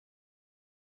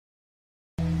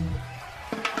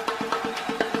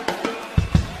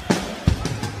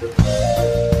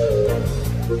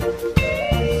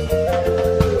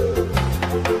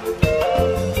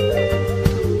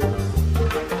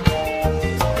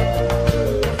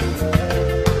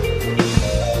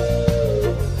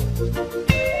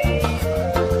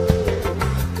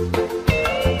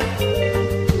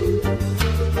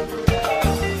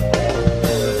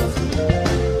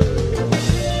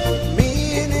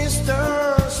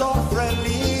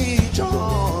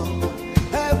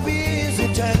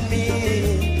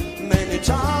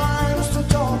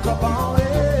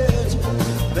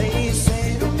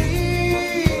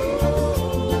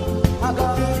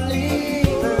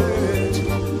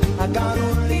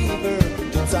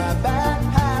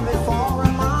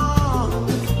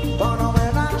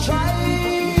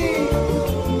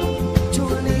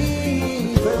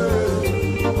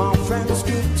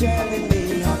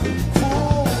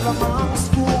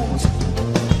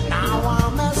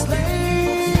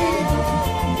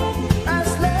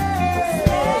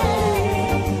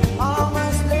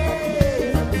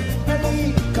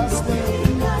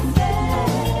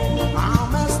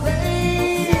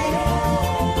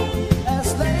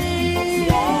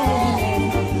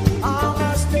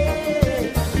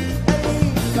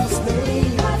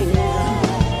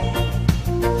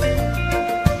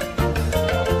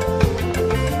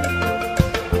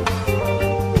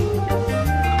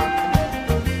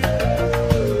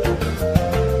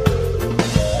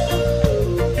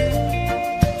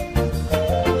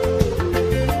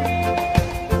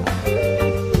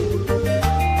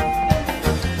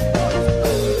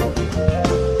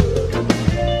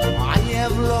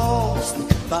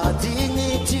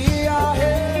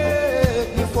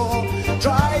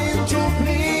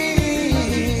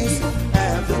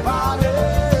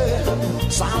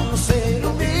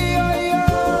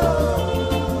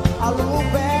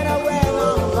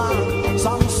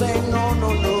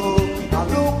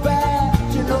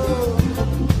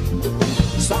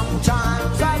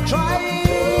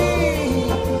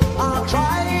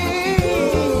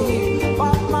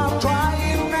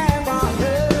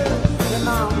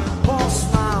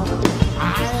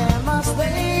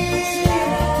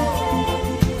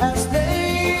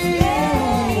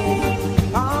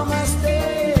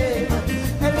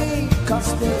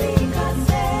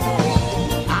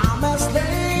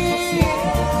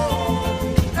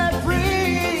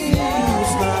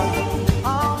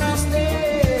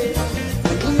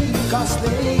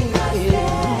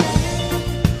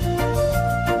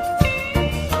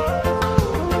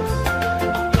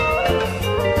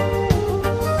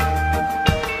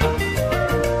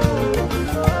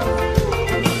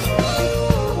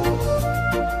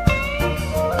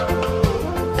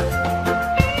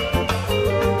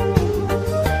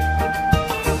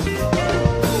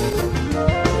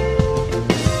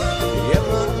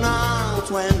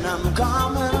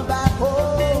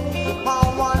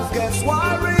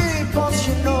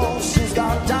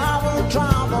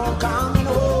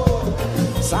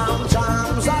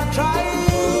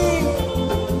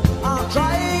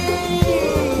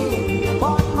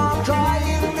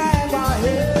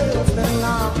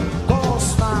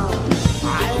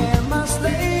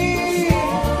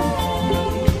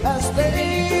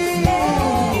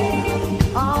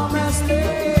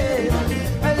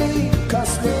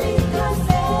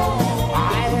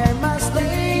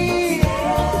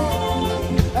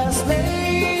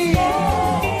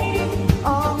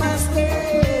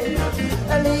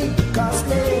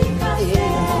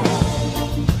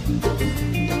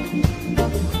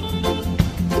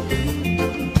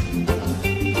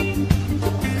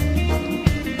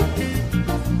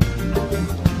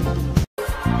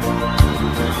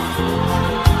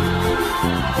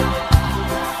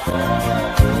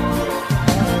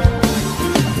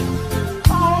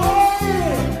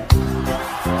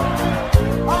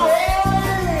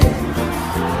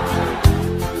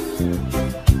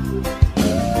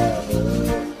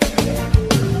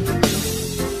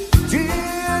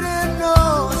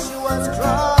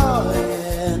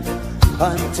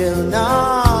Until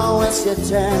now it's your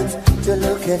chance to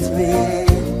look at me.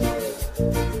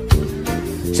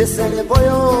 She said, boy,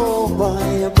 oh boy,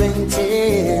 you bring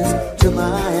tears to my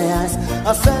eyes.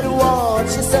 I said, what?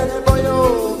 She said, boy,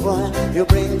 oh boy, you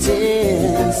bring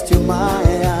tears to my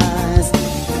eyes.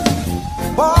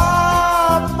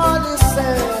 Bob Marley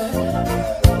said,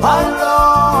 how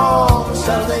long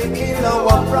shall they kill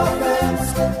our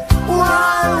prophets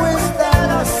while we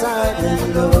stand aside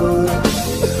and look?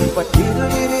 But little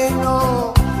did he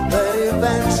know that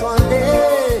eventually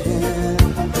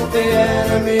the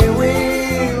enemy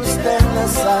will stand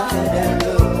aside and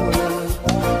look.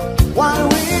 While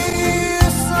we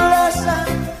slash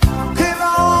and kill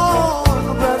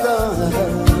on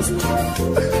brothers,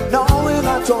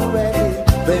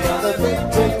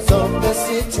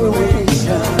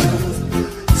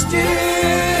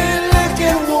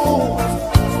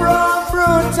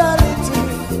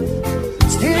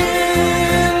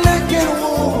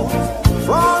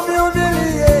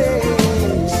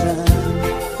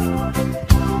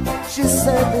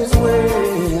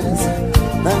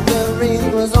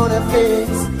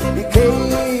 mistakes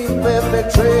became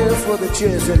perfect trails for the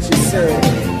chase. And she said,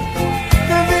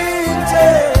 the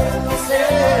victims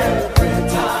every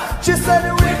time. She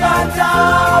said, we got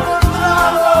double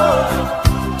trouble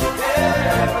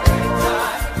every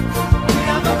time. We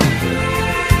are the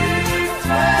victims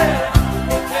every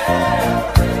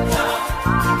time.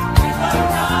 We got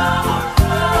double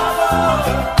trouble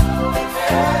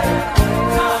every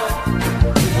time.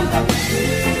 We are the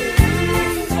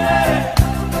victims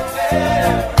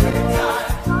every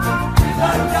time. We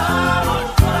got double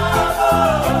trouble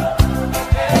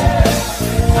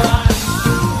every time.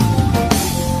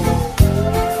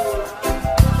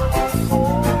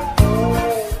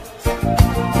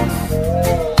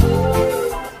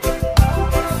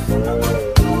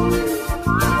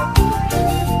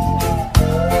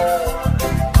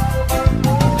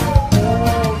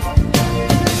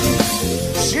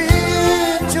 She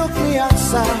took me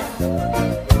outside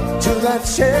to that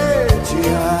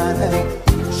churchyard and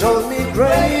showed me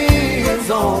graves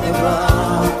on the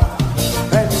ground.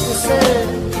 And she said,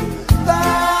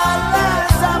 that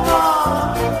last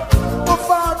Amor who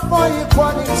fought for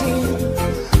equality,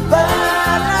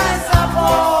 that last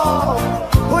Amor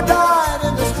who died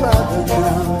in the struggle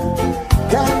ground.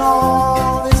 Can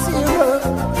all these heroes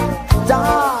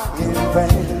die in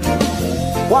vain?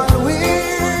 While we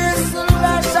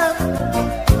selection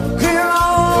hear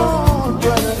our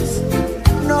brothers,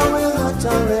 knowing that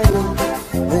already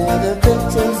they're the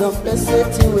victims of the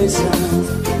situations.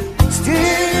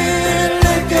 Still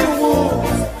licking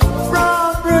wounds from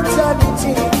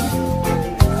brutality.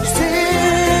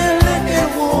 Still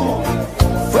licking wounds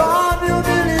from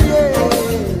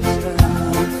humiliation.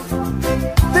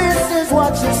 This is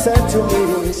what she said to me.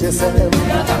 She said, the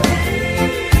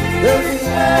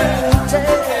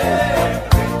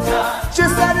she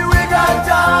said, we got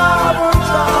double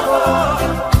trouble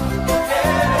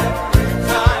every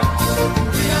time.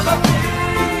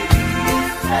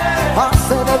 I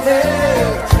said,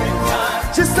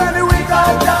 she said, we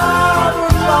got double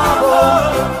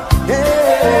trouble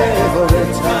every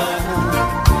time.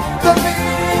 The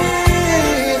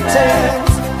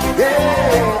victims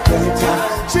every time.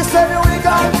 She said, we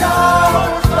got double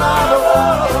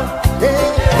trouble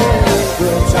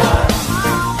every time.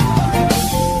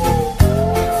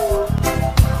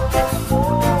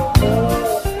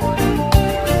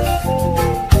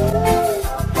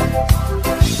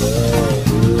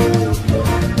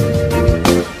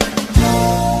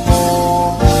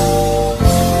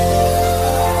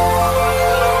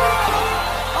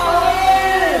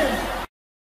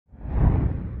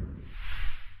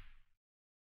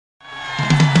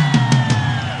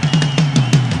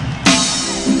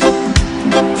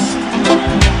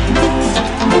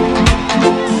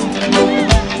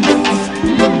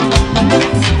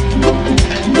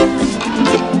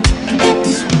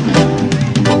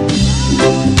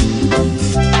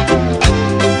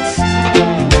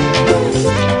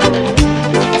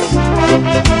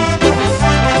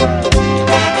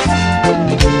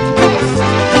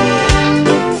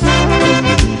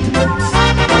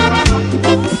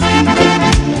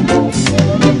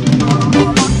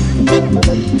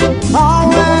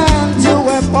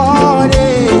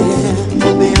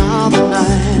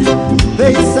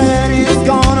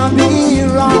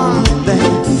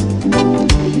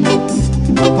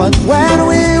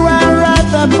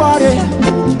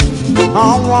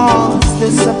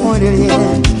 Disappointed,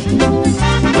 yeah.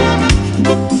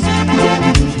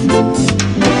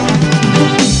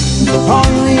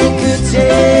 All we could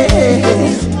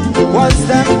take was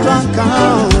them drunk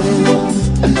counting.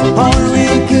 All we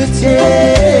could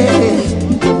take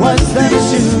was them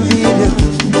shooting,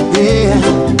 yeah.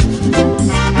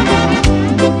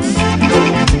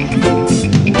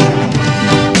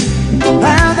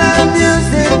 And the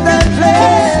music they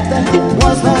played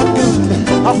was not good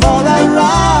for that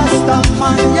Rasta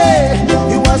man,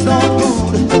 yeah. It was not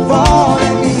good for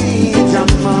the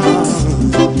Jaman.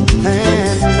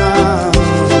 And now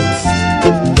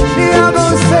the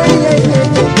others say,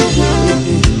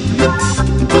 yeah,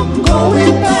 go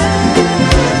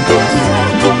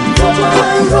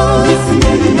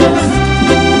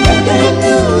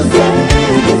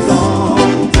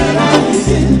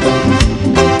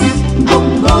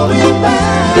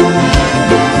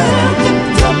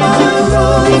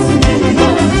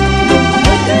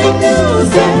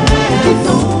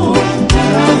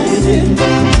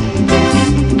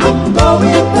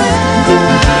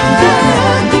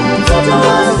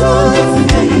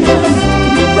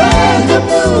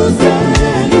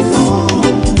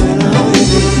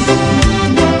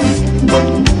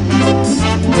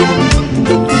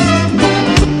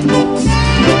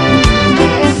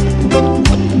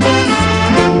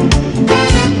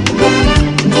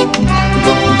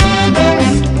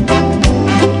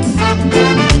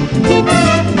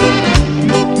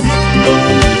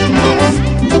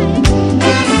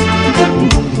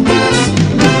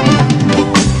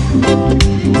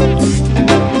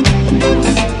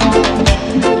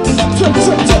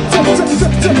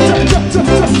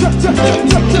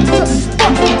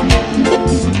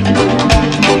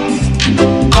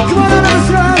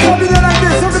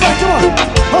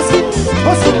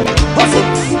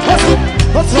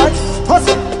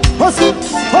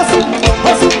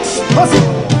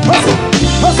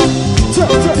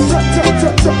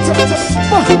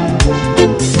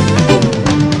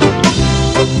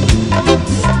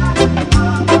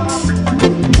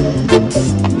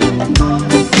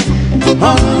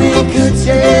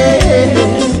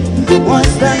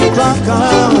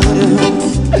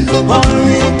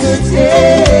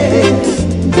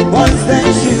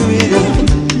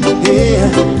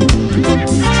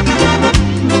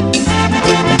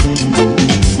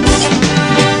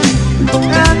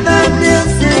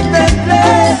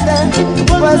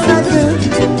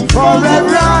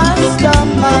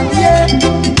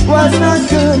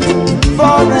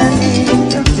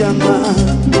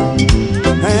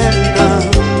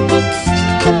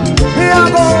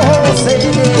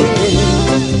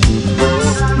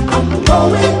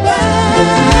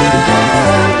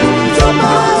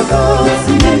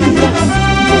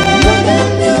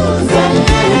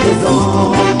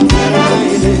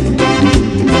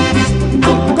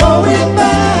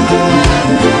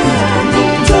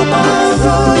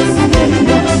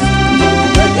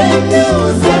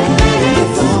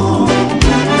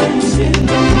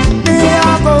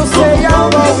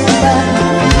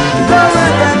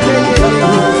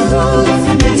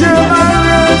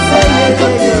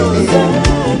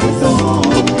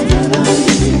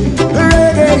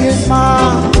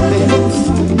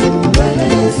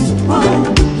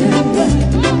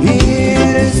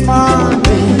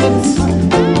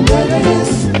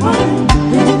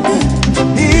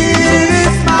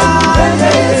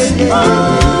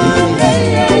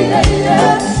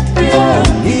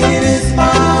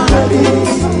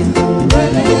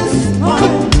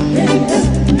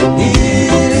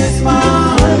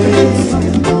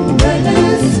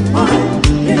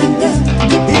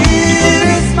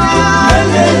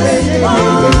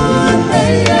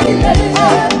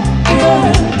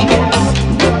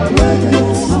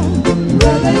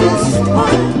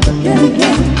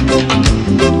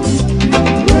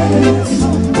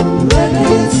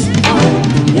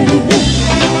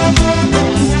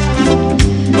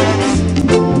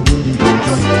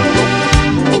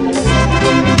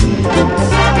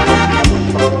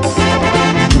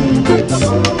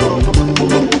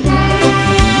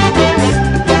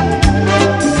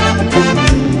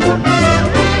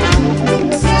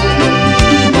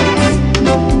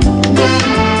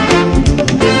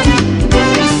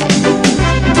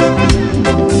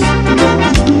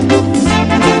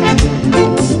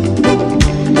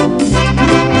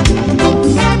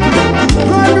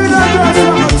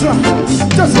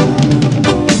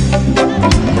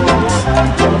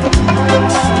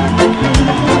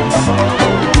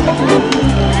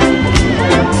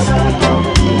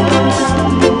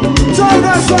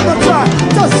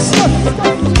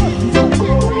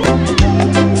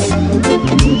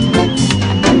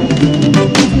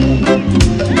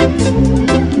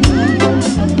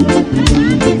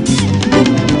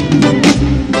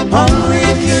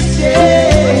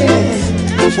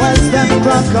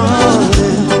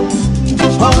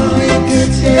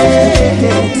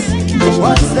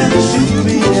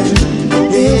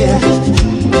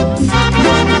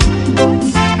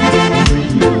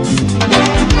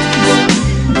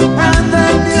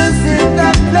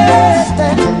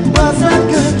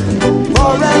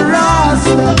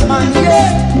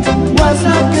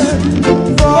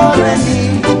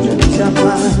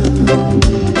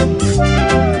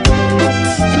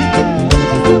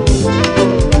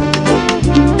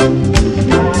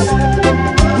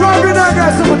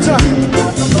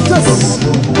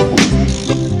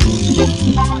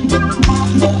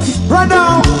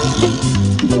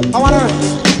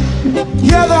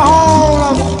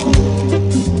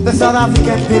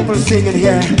Singing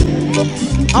here.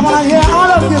 I want to hear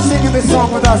all of you singing this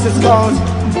song with us. It's called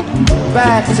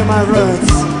Back to My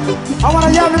Roots. I want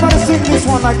to hear everybody sing this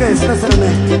one like this. Listen to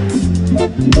me.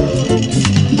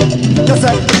 Just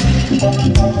like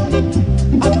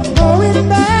I'm going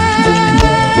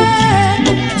back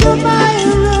to my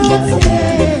roots.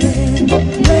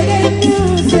 Reggae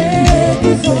music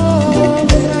is all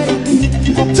that I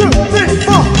need. 2, 3,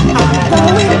 4. I'm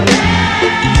going back.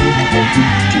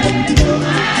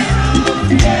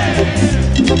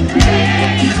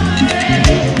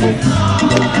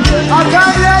 I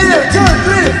can't hear you. 2,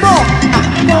 3, 4.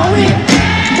 I'm going.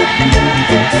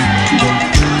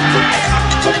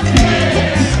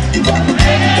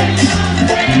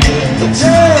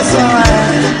 Yes,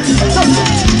 alright.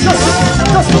 Just.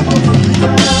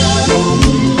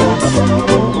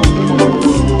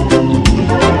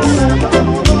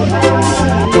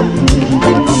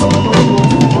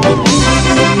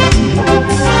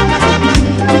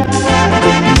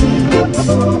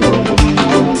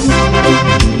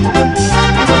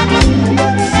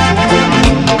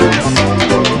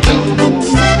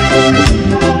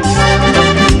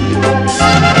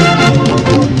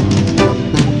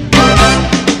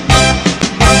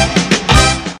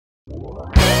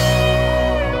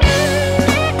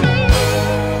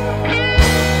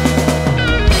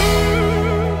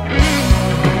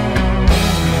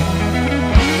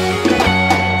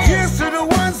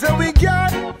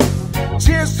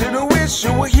 Cheers to the wish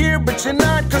you were here, but you're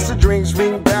not. Cause the drinks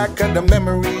bring back the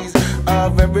memories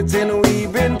of everything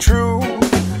we've been through.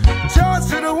 Toast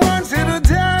to the ones who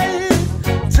died.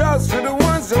 Toast to the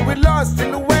ones that we lost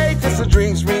in the way. Cause the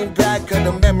drinks bring back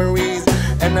the memories.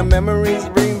 And the memories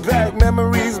bring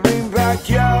back,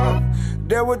 y'all.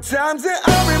 There were times that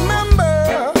I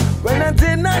remember when I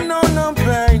did not know no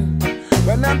pain.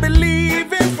 When I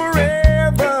believe in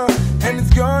forever, and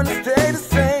it's gonna stay the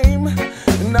same.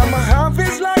 And now my heart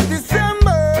feels like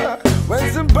December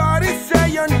when somebody say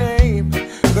your name.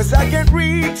 Cause I can't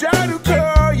reach out to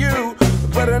call you,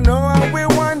 but I know I will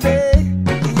one day,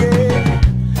 yeah.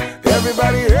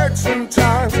 Everybody hurts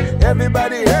sometimes,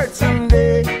 everybody hurts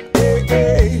someday, yeah,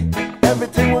 yeah.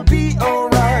 Everything will be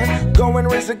alright. Go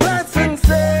and raise a glass and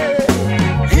say,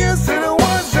 here's to the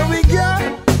ones that we got.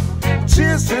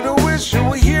 Cheers to the wish you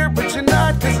were here, but you're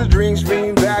not. Cause the drinks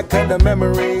bring back all the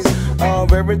memories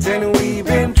of everything we've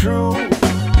been through.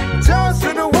 Toast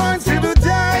to the ones who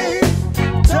died.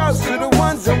 Toast to the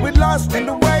ones that we lost in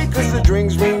the way. Cause the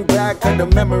drinks bring back all the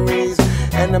memories.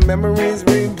 And the memories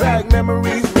bring back, yeah.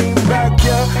 Memories bring back,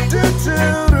 yeah.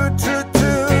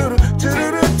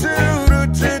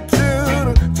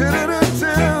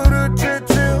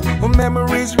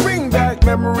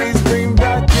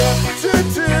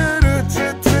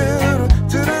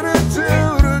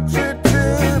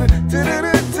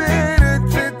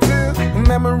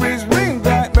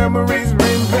 Memories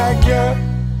bring back, yeah.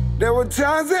 There were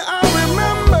times that I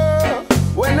remember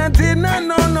when I did not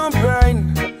know no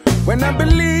pain. When I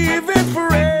believe in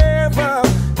forever,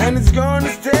 and it's gonna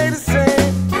stay the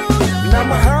same. Now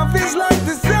my heart feels like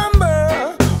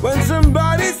December when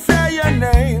somebody say your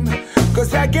name.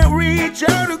 Cause I can't reach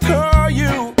out to call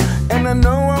you, and I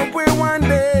know I will one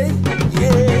day,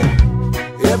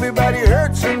 yeah. Everybody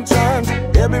hurts sometimes,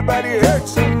 everybody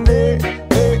hurts someday,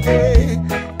 hey, hey.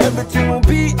 Everything will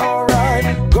be alright.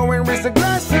 Go and raise a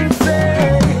glass and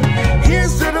say,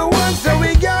 here's to the ones that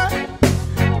we got.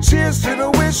 Cheers to the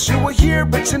wish you were here,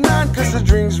 but you're not. Cause the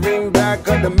drinks bring back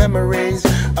all the memories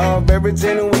of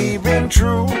everything we've been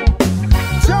through.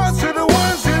 Toast to the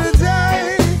ones who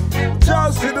died.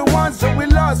 Toast to the ones that we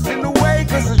lost in the way.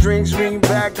 Cause the drinks bring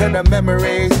back all the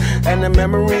memories. And the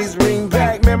memories bring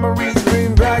back, yeah. Memories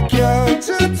bring back, yeah.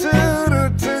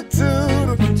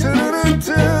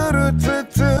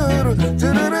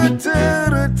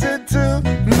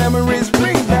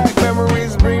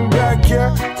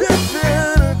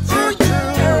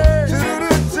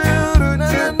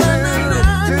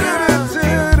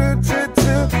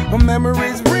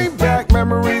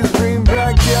 Memories bring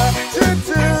back, yeah.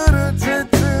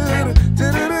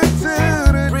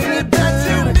 Bring it back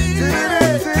to me.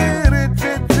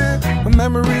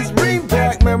 Memories bring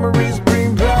back, yeah.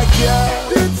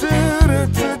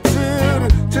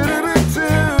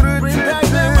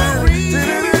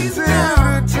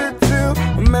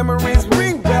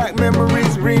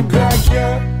 Memories bring back,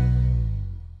 yeah.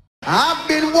 I've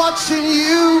been watching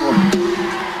you.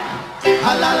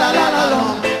 A la la la la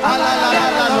long, a la la la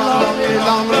la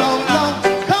long, long.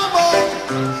 Come on.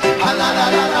 A la la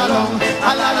la la long,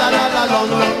 a la la la la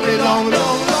long.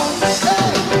 Hey.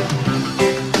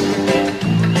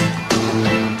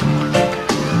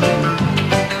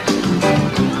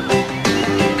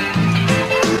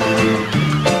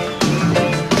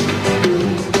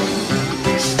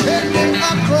 Standing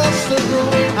across the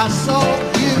room, I saw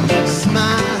you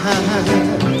smile.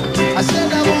 I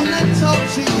said I wanna talk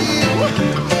to you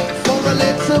for a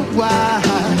little while.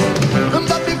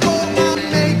 But before I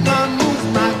make my move,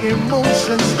 my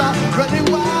emotions start running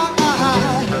wild.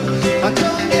 My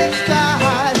tongue gets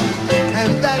tired,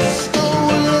 and that's no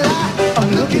lie. I'm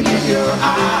looking in your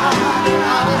eyes.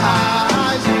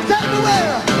 Tell me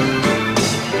where.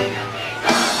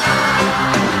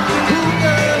 Ooh,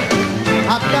 girl,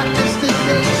 I've got this to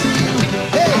say to you.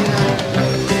 Hey,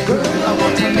 girl, I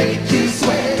want to make you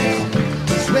sweat.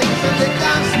 Sweat till they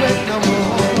can't sweat no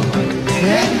more.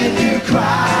 And if you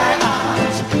cry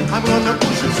out, I'm gonna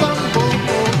push you some more.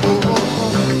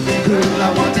 Girl, I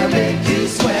want to make you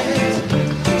sweat.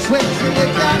 Sweat till they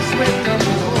can't sweat no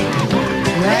more.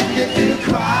 And if you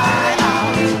cry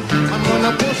out, I'm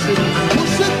gonna push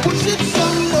it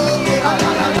some more. A la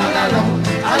la la la long,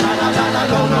 a la la la la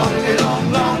long.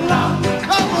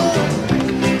 Come on.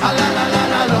 A la la la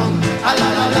la long, a la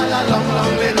la la la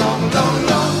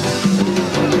long.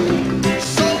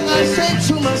 So I say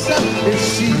to myself, if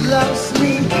she loves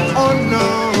me or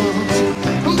not.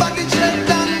 But the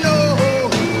gender know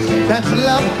that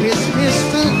love is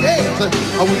yesterday.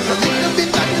 I was a little bit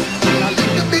of this, a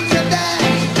little bit of that.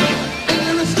 And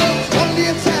the response on the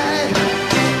attack.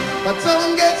 My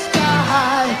tongue gets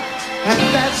tied, and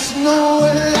that's no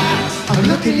lie. I'm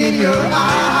looking in your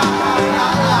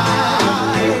eyes,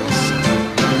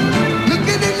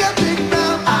 looking in your big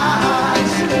brown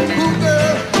eyes. Ooh,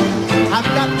 girl, I've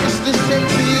got this to say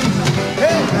to you.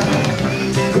 Hey,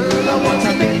 girl, I want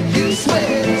to make you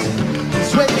sweat,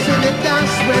 sweat till you can't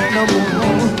sweat no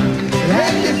more.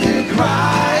 And if you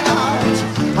cry out,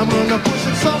 I'm gonna push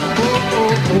it some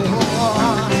more.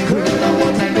 Girl, I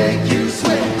want to make you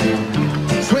sweat,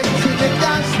 sweat till you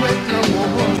can't sweat no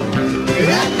more.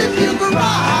 And if you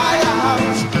cry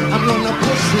out, I'm gonna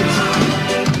push it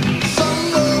some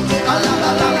more. A la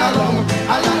la la la long,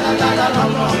 a la la la la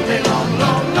long, long,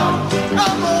 long, long,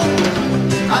 long, long,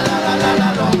 a la la la la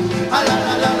long, a la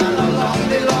la la la long,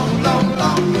 long, long,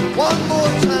 long. One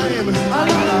more time, a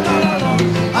la la la la long,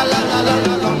 a la la la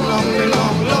la long, long,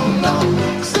 long, long, long.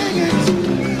 Sing it,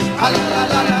 a la la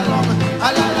la la long, a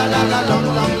la la la la long,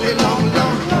 long, long,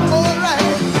 long. All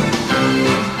right.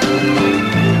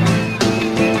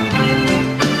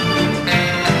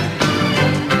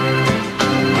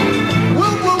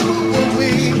 Woo, woo, woo, woo,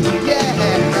 wee.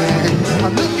 Yeah,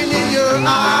 I'm looking in your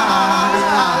eyes,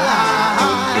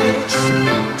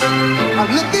 I'm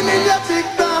looking in your big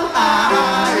brown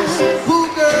eyes. Ooh,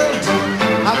 girl,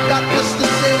 I've got this to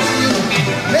say to you.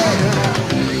 Yeah,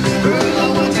 girl, I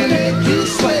want to make you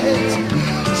sweat,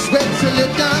 sweat till you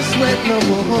can't sweat no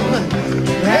more.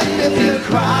 And if you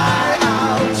cry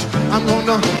out, I'm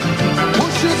gonna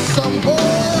push it some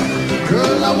more.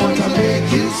 Girl, I want to make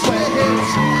you sweat,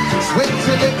 sweat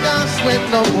till you can't sweat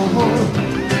no more.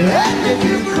 And if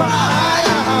you cry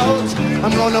out,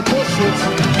 I'm gonna push it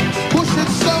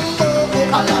some more.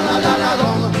 A la la la la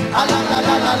long, a la la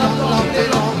la la long, long,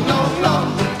 long, long, long.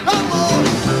 Come on.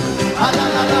 A la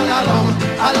la la la long,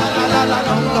 a la la la la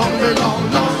long, long, long,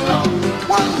 long, long.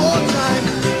 One more time.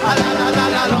 A la la la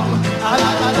la long, a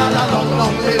la la la la long,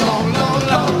 long, long, long,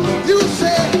 long. You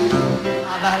say.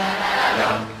 A la la la la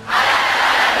long, a la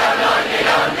la la long,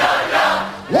 long, long, long.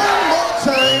 One more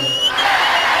time.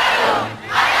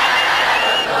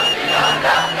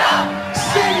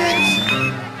 Sing it.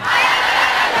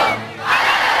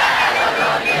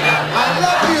 I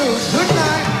love you. Good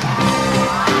night.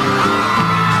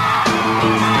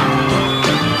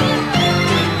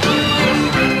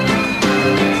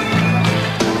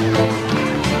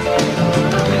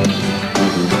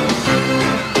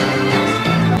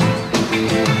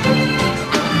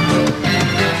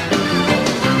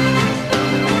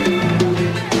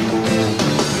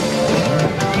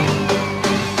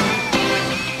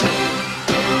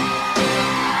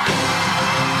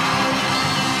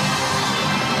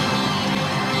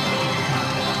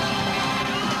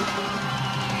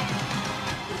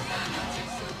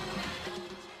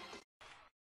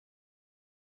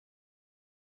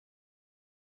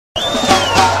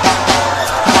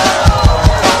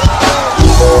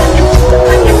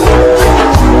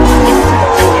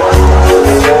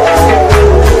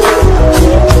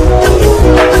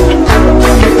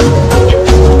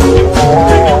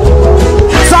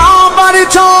 Somebody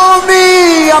told me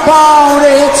about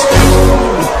it,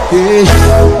 yeah,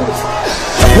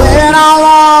 when I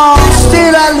was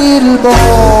still a little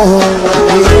boy.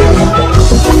 Yeah.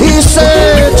 He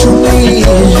said to me,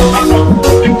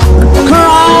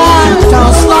 cry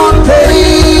does not pay.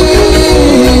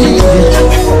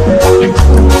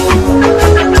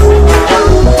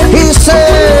 He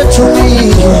said to me,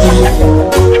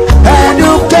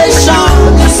 education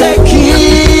is a key.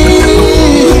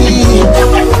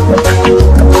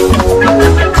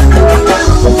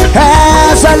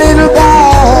 As a little boy,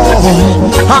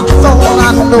 I thought I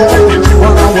know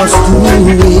what I was doing.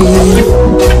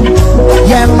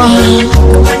 Yeah, man.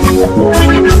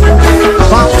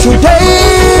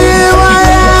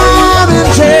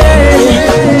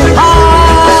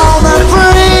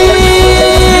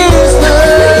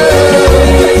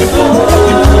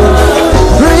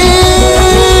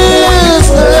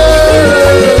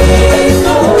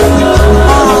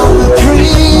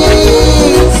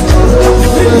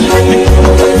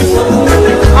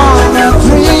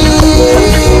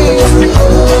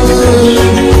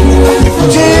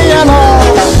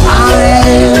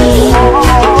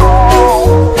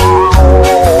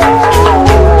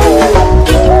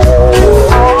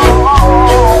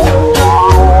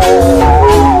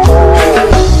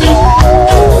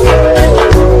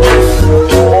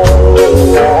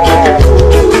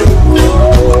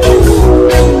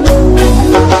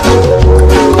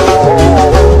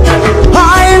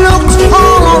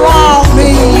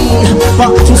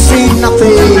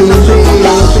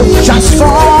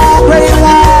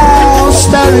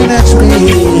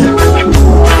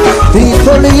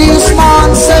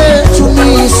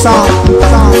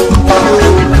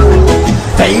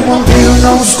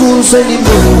 no schools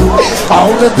anymore.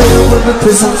 All that there will be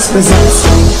prisons.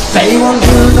 They won't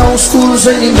build no schools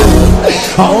anymore.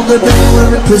 All that there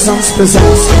will be prisons.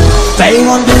 They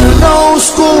won't build no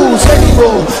schools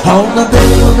anymore. All that there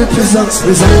will be prisons.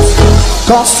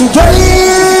 Cause today,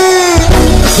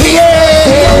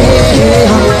 yeah,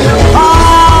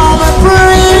 all the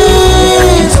praise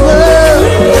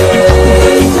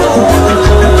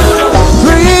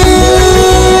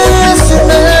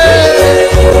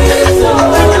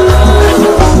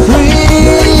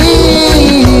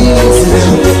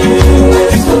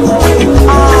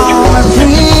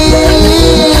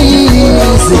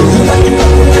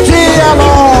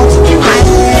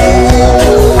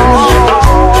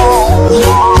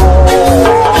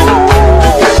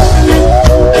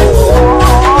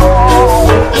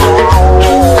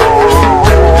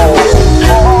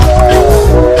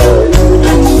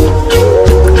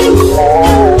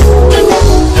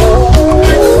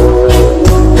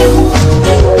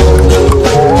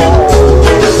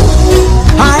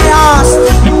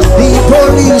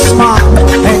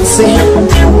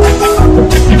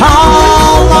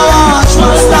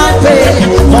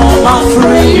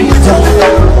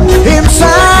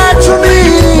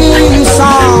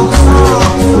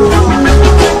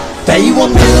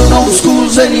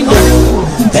anymore.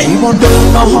 They won't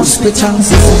build no hospitals.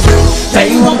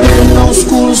 They won't build no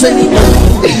schools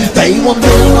anymore. They won't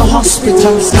build no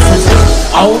hospitals.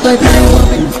 All they build will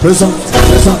be prisons.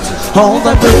 All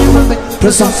they build will be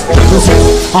prisons.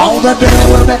 All they build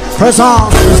will be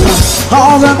prisons.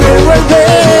 All they build will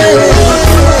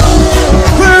be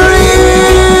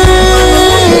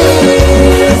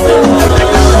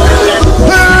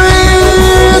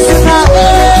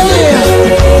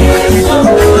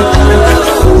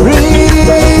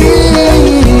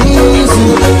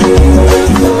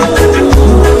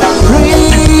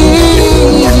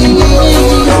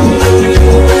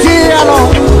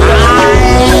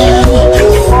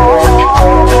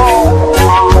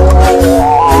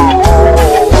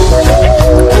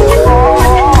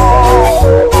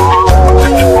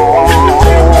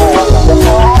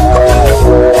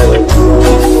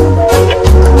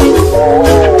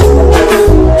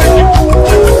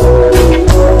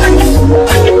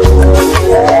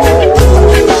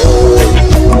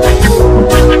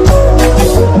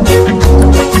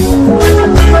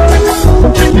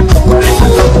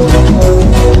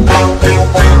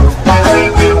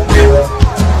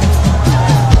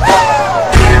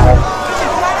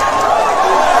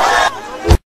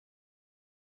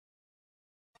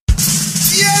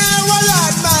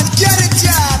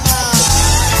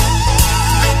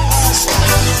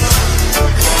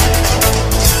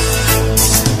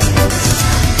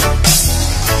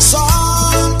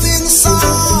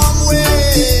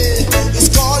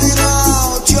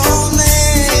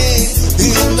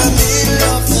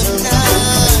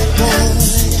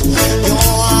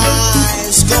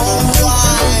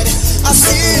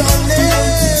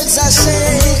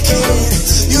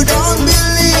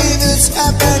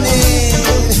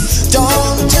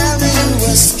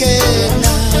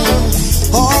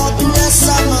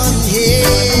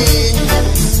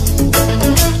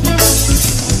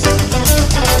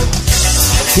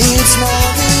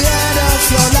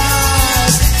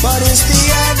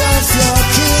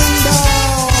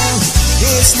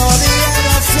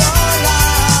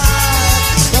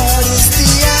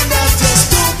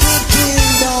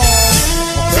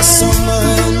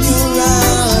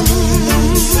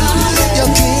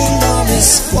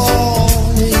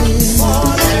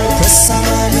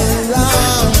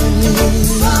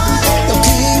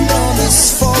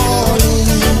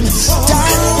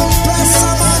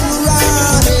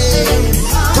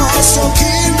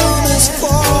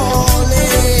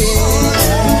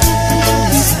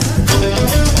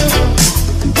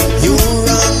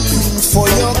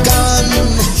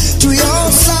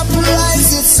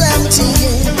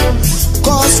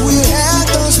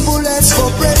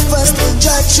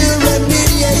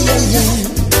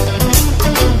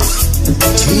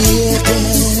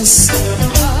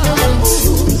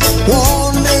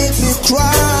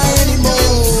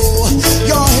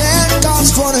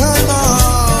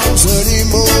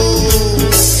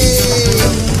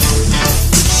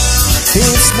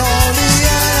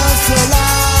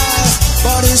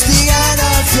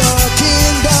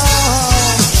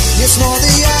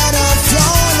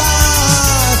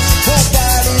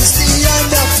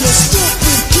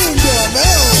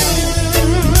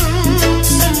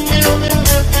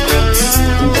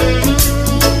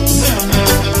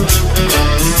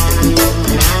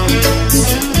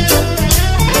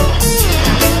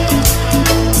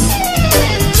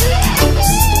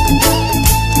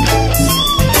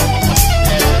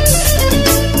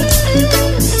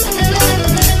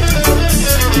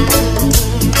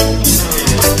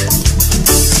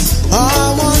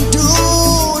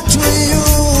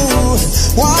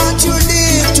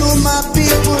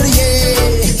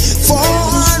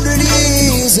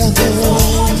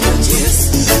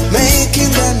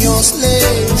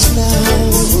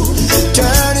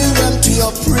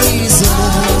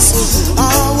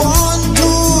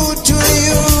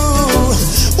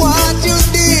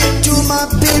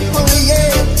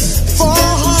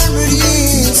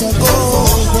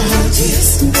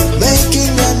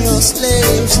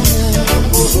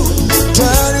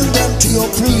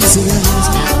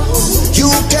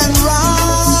can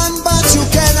run, but you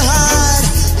can hide.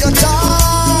 Your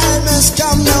time has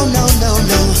come, no, no, no,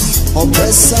 no.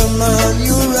 Oppressor man,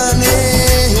 you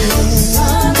running.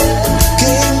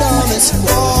 Kingdom is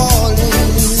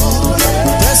falling.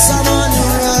 Oppressor man, you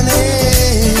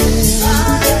running.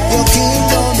 Your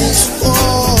kingdom is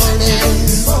falling.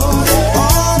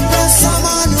 Oppressor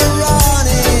man, you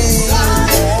running.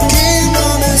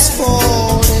 Kingdom is falling.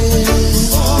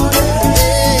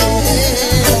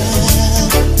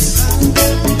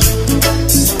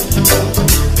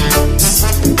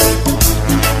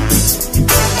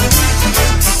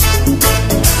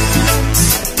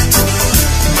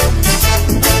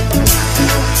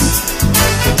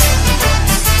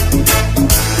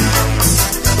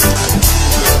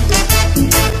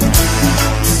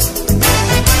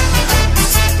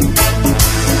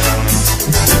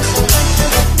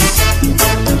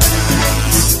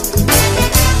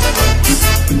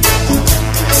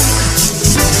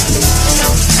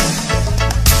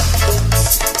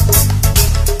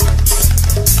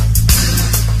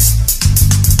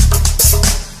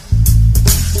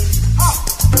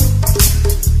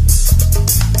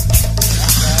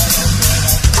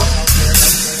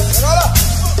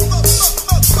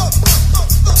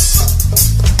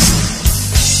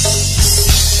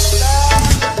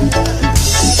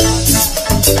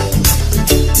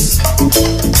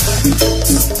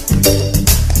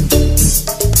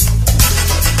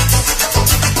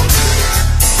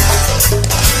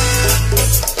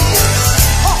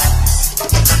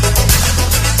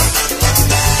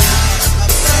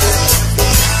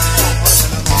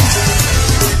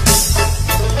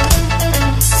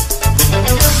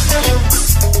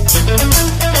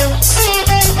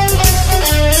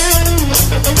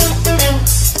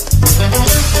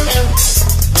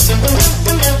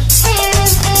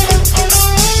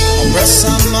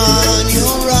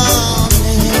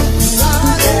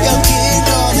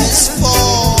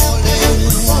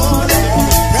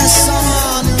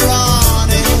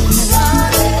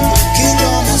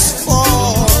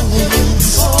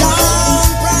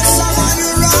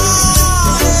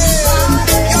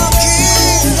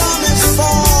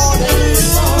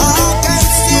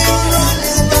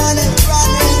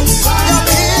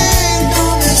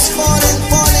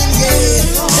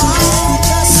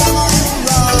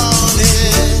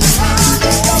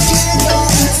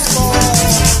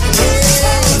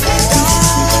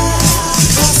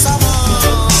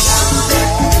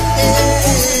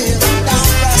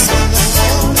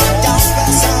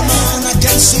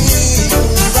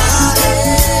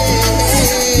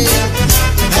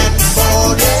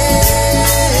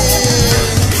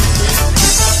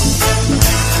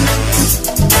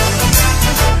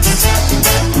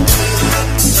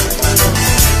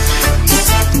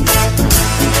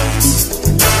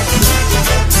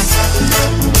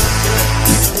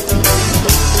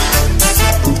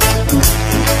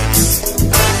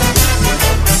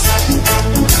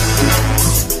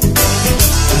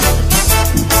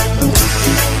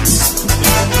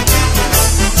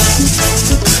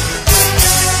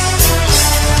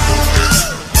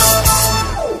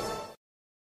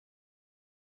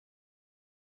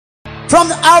 From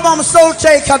the album Soul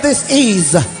Shaker, this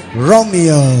is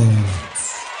Romeo.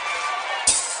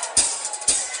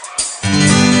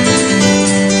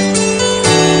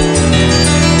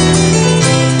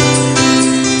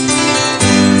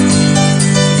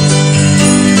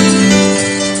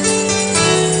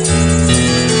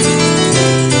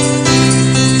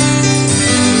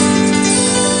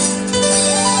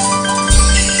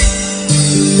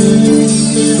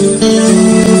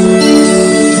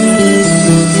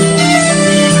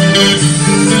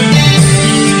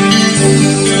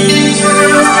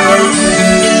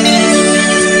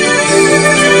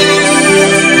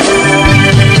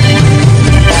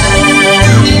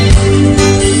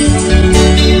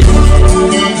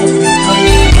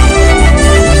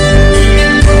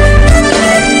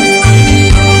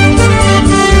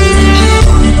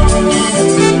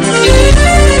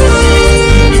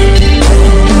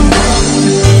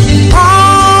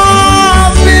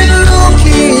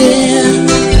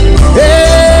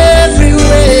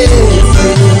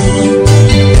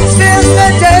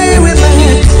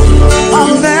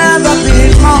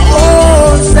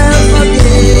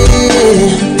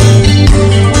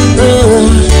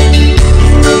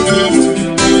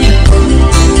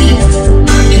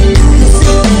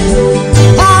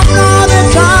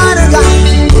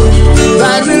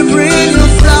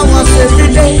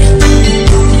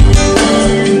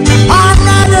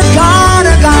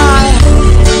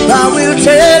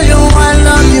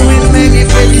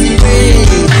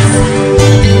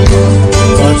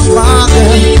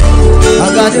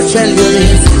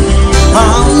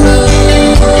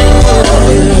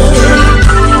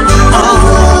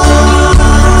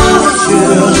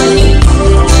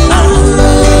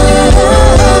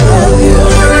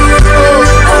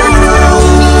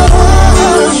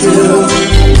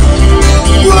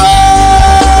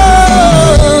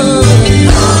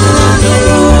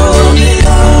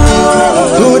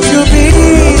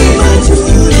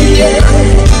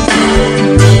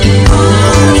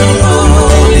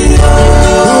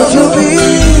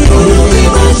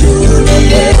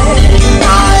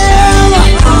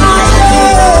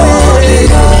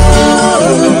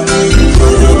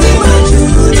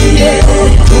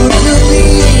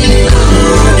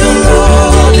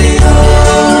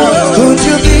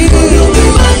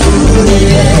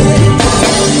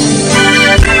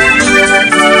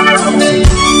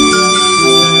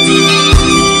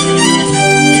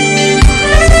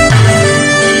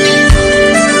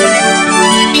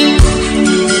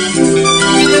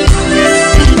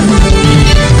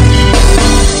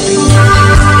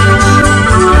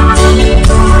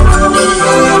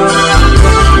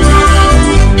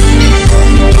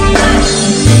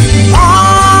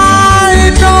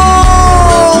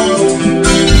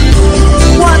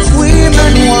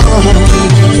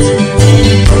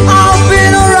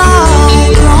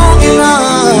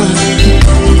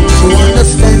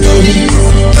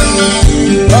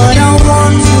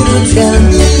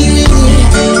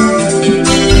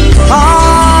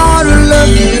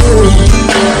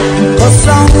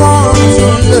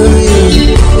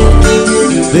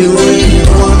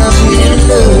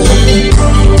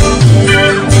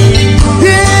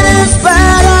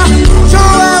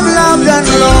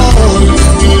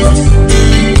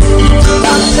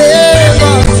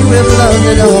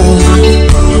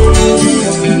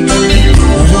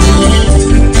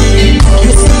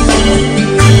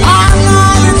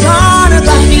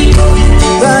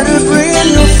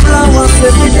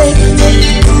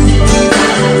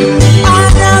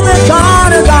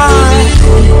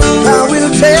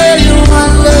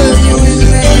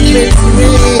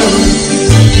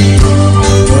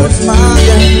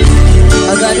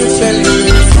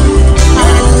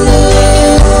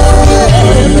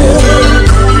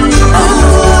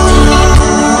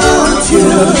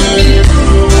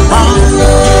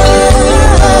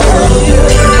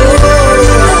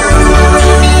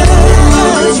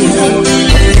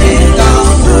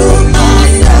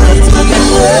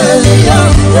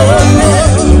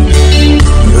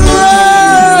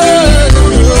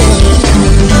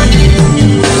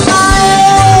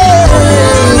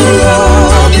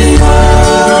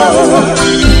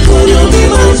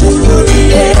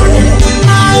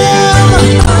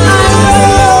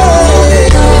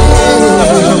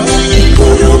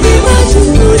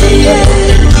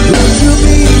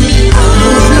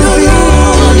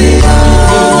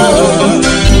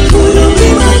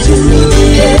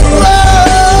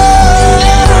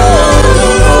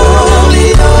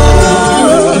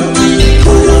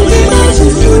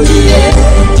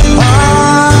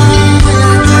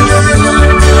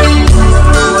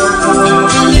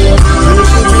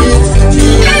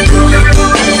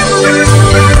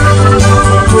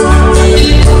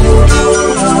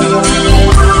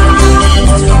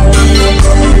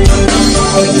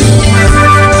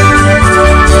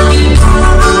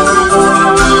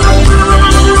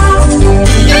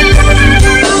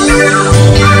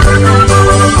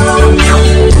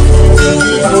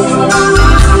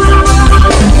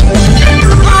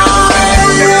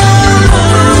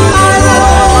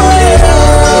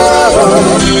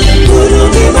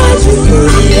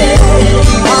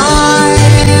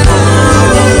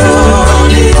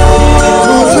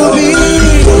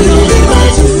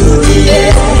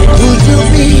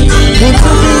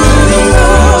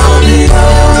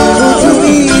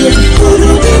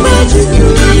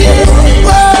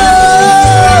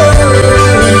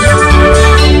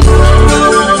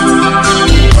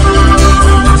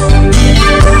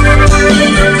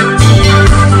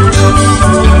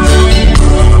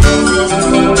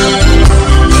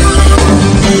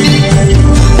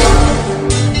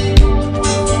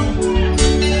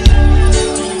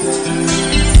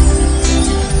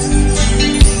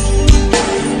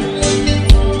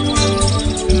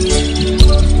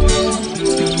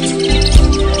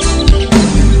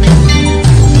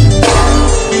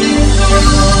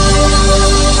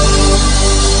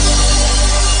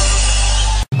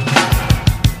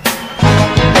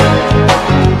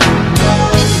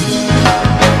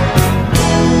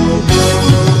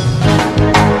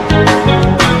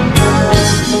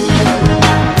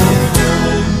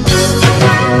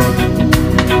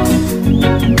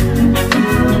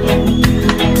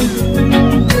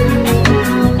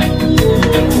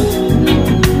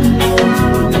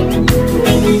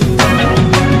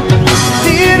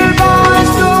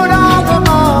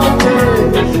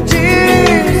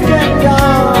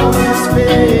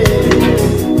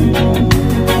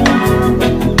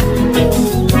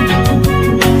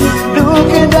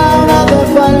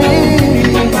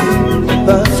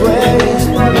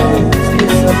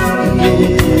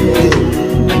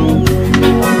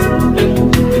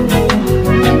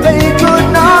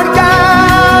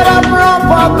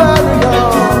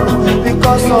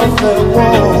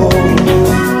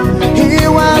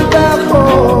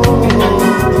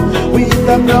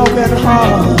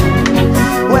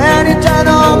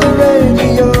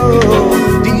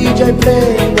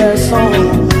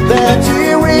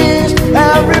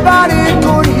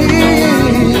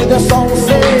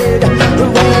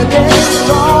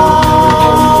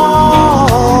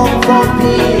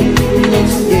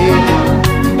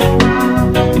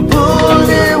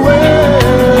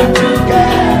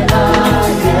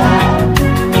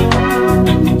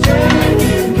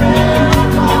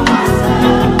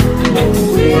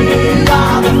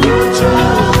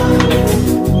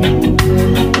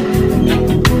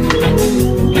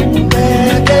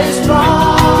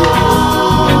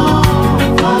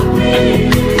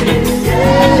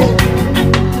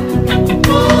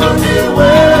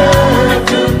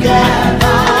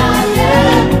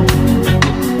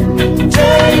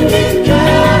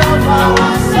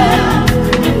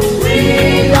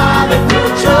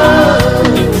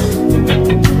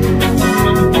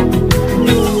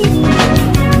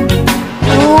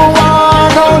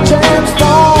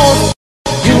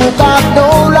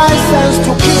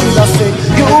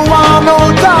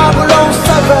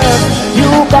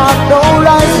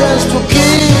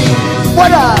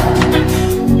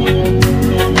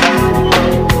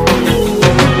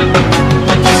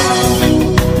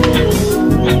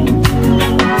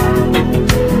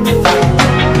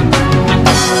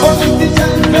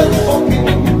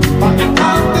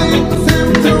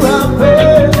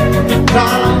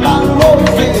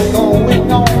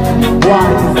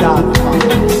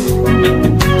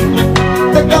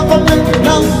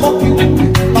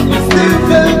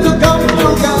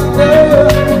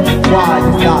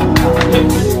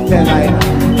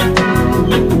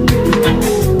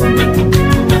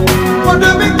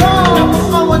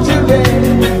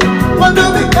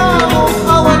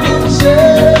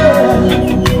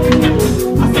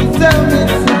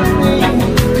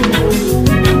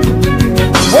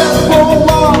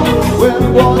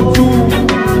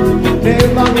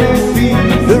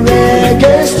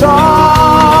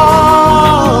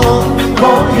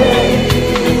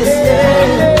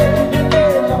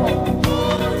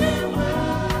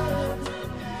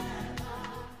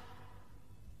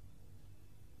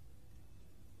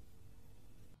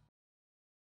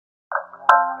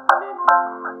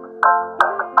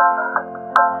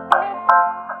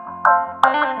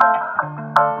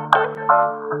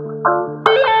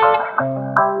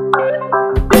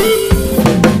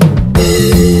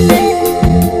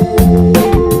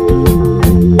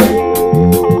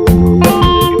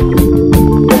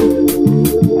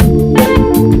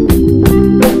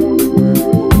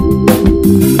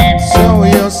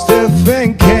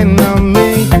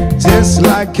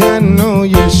 like I know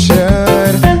you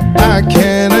should. I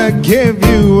cannot give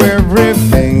you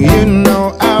everything, you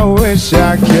know I wish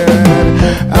I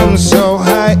could. I'm so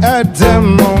high at the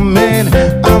moment,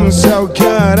 I'm so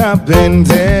caught up in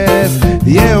this.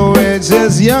 Yeah, we're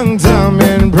just young, dumb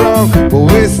and broke,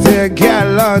 but we still got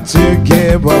a lot to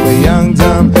give. But we're young,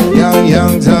 dumb,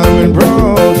 young, dumb and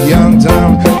broke. Young,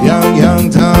 dumb, young,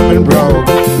 dumb and broke.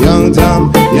 Young,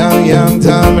 dumb, young,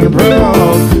 dumb and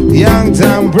broke. Young,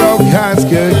 dumb, broke high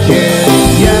school kid.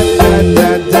 Yeah, da da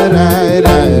da da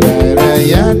da da.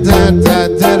 Yeah, da da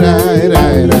da da da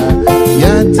da.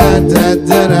 Yeah, da da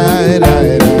da da da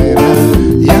da.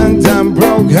 Young, dumb,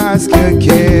 broke high school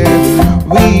kids.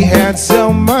 We had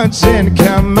so much in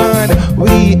common.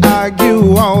 We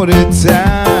argue all the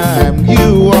time.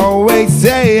 You always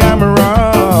say I'm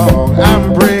wrong.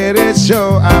 I'm pretty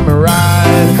sure I'm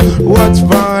right. What's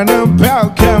fun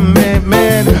about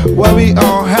commitment? Well, we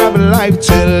all have a life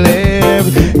to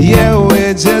live. Yeah,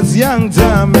 we're just young,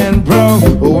 dumb, and broke.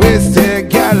 We still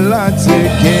got a lot to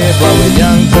give. But we're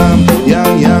young, dumb,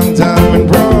 young, dumb, and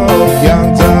broke.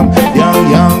 Young, dumb,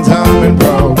 young, dumb, and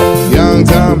broke. Young,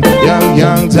 dumb,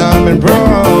 young, dumb, and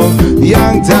broke.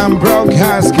 Young, dumb, broke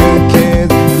high school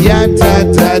kids. Yeah, da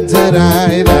da da da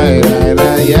da da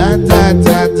da. Yeah, da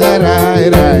da da da da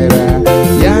da.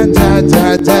 Yeah, da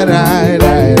da da da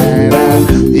da da.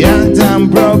 Young, dumb,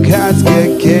 broke high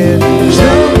school kids. So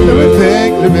let me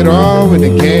think, live it all with the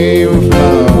game of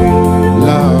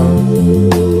love.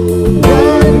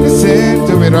 One listen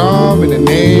to it all in the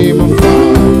name of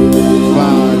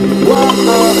fun.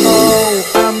 Whoa,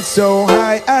 I'm so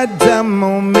high at the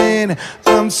moment,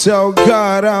 I'm so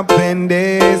caught up in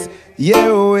this.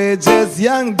 Yeah, we're just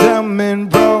young, dumb, and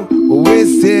broke, but we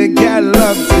still got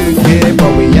love to give.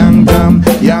 But we're young, dumb,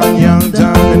 young,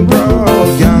 dumb, and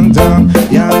broke. Young, dumb,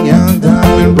 young,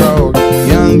 dumb, and broke.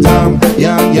 Young, dumb,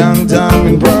 young, dumb,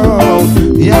 and broke.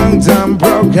 Young, dumb,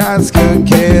 broke high school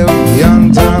kid.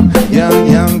 Young, dumb,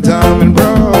 young, dumb, and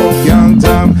broke. Young,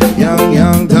 dumb,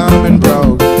 young, dumb, and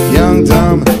broke. Young,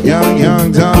 dumb,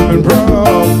 young, dumb, and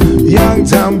broke. Young,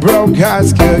 dumb, broke high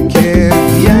school kid.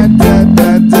 Yeah, da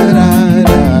da da da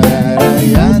da.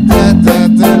 Yeah, da da da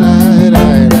da da.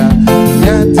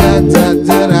 Yeah, da da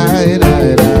da da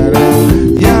da.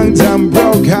 Young, dumb,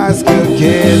 broke high school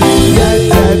kid. Yeah,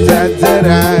 da da da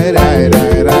da da.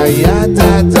 Yeah, da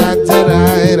da da da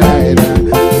da.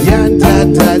 Yeah, da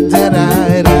da da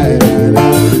da da.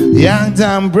 Young,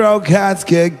 dumb, broke high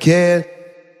school kid.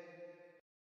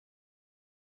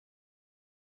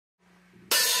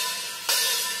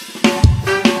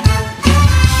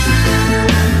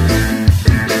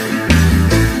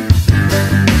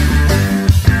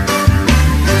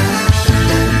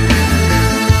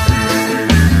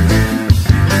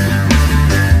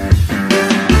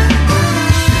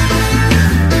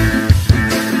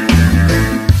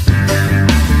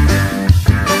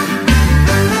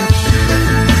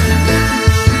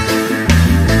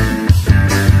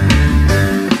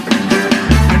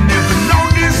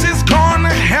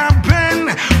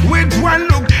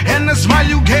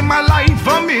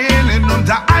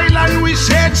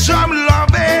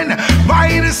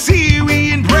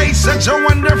 Such a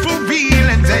wonderful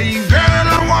feeling, saying, girl,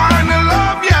 I wanna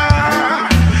love ya.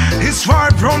 It's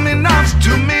far from enough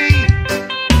to me.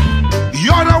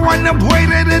 You're the one I've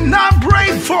waited and I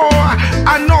prayed for.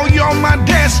 I know you're my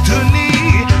destiny.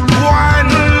 One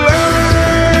love,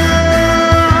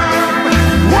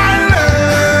 one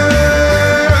love,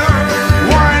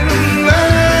 one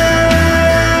love,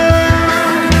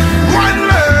 one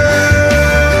love.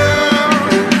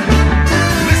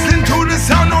 Listen to the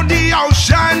sound of the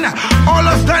ocean. All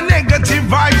of the negative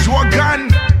vibes were gone.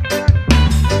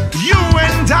 You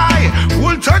and I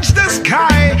will touch the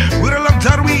sky with the love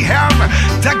that we have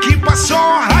to keep us so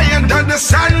high under the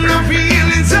sun. The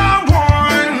feelings are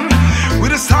one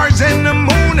with the stars and the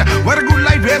moon. What a good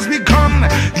life has become.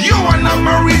 You are not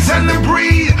my reason to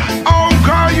breathe. Oh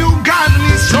girl, you got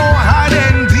me so hot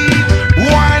and deep.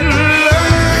 One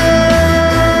love,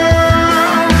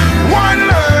 one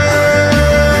love,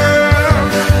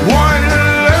 one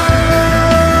love,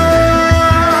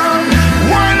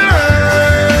 one love.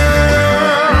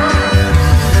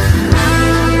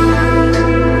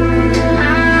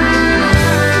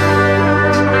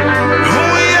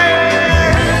 Oh yeah.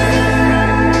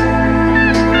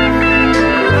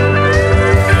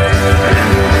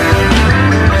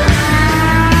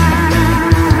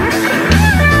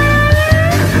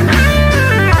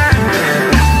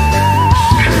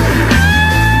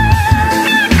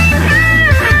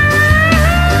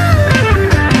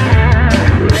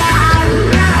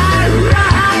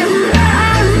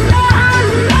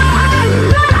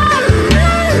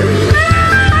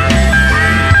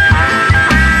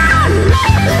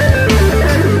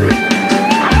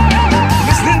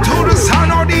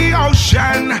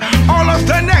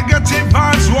 the negative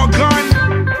vibes were gone.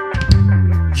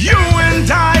 You and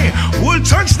I will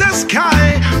touch the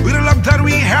sky with the love that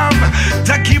we have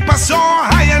to keep us so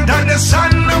high and under the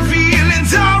sun. The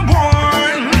feelings are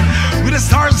born with the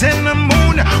stars and the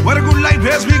moon. What a good life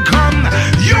has become.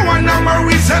 You are not my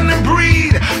reason to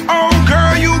breathe. Oh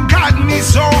girl, you got me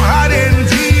so hot and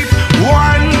deep.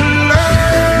 One love,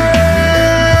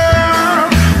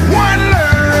 one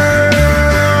love,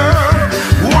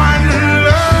 one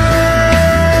love,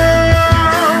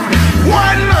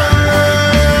 one love,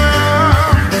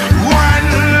 one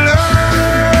love,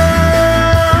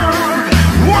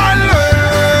 one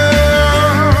love,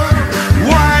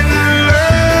 one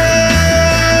love,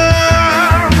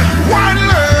 one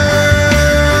love.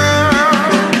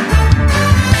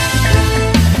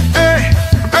 Hey,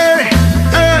 hey,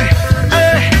 hey,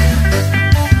 hey.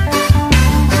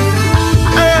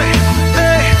 Hey,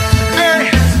 hey, hey,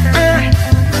 hey.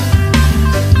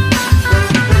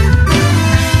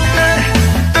 Hey,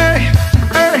 hey,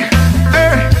 hey,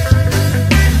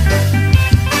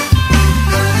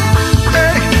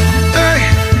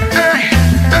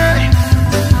 hey.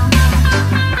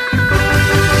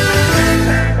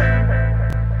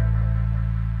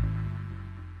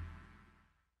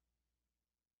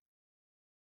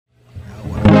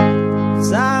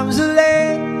 Times are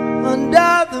late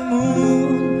under the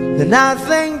moon, and I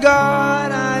thank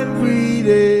God I'm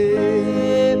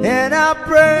breathing. And I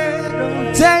pray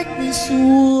don't take me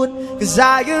soon, 'cause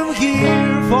I am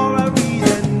here for a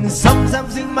reason.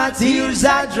 Sometimes in my tears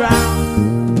I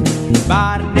drown,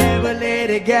 but I never let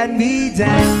it get me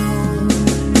down.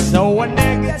 So when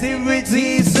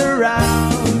negativity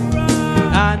surrounds,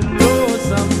 I know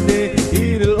someday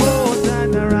it'll all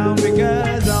turn around.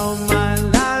 Because all my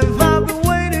life I've been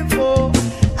waiting for,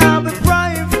 I've been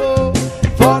praying for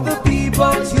the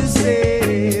people to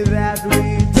say that we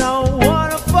don't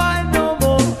wanna fight no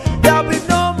more. There'll be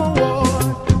no more war,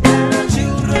 and our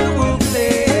children will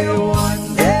play one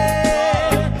day,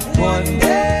 one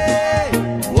day,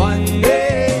 one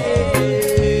day,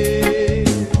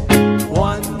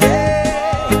 one day,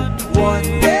 one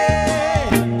day,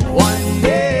 one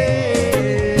day.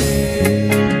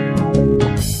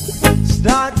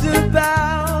 Start to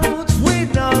bounce, we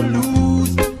not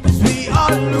lose, 'cause we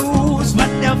all lose,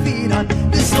 but their feet on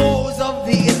the souls of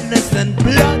the innocent,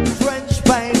 blood-drenched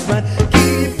pavement.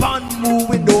 Keep on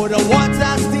moving, though the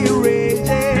water still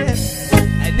raging.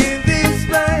 And in this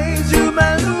place, you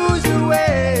may lose your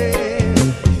way,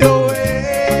 your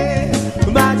way.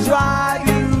 You might drive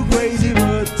you crazy,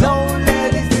 but don't let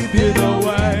it slip you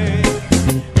away.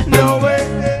 No way.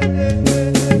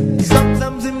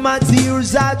 Sometimes in my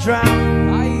tears I drown,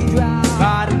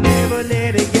 but I never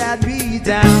let it get me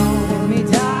down.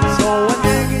 So when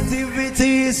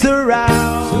negativity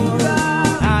surrounds,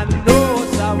 I know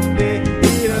someday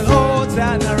it'll all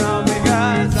turn around.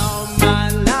 Because all my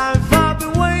life I've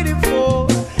been waiting for,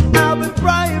 I've been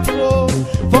praying for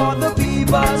the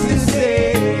people to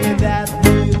say that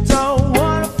we don't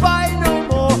wanna fight no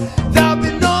more. There'll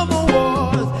be no more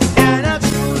wars, and our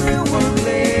children will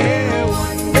play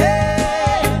one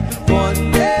day, one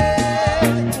day,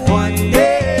 one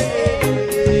day,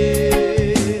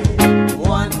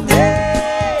 one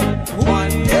day,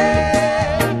 one day,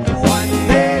 one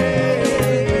day.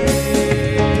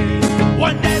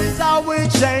 One day is how we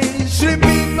change, should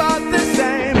be about the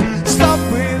same. Stop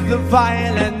with the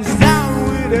violence, down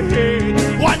with the hate.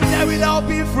 One day we'll all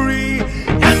be free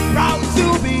and proud to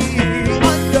be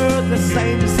under the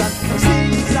same sun.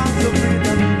 Sing songs of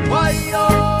freedom. Why yo?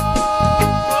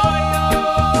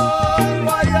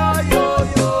 Why yo yo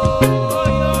yo?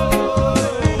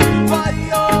 Why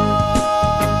yo?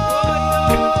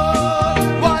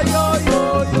 Why yo yo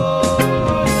yo?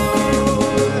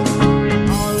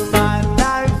 All my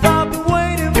life I've been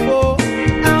waiting for,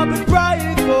 I've been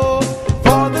praying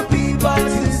for the people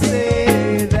to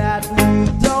say that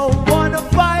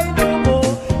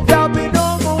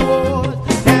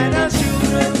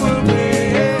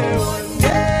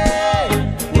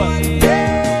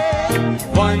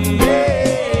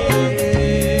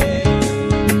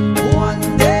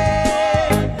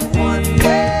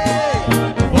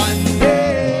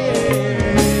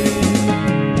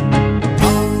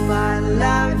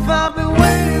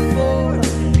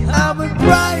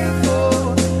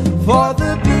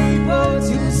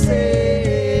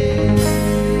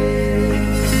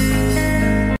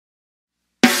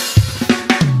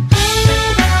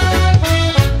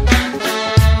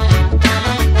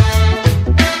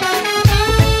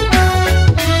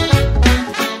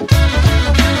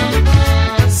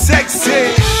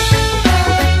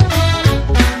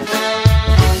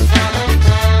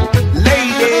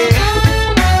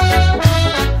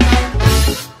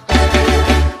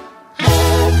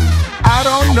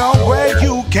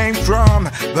from,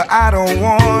 but I don't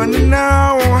wanna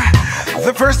know.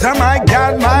 The first time I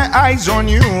got my eyes on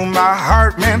you, my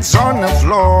heart went on the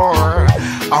floor.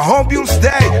 I hope you'll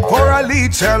stay for a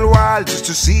little while just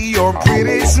to see your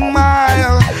pretty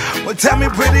smile. Well, tell me,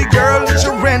 pretty girl, that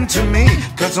you're into me,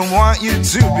 'cause I want you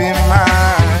to be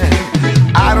mine.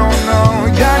 I don't know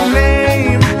your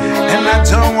name, and I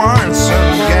don't want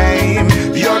some game.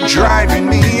 You're driving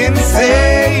me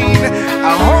insane. I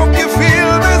hope you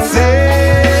feel the same.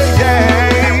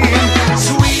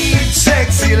 Sweet,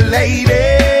 sexy lady,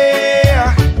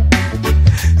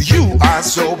 you are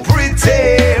so pretty,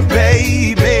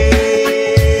 baby.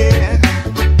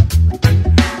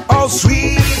 Oh,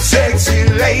 sweet, sexy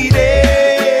lady,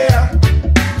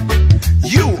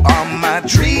 you are my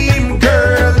dream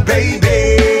girl, baby.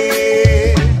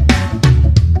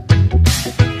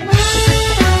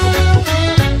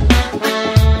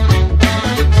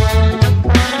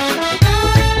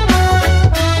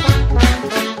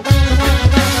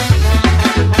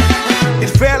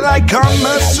 Like I'm a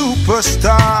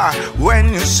superstar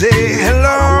when you say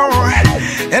hello.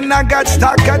 And I got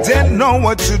stuck, I didn't know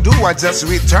what to do. I just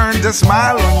returned a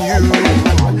smile on you.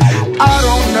 I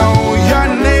don't know your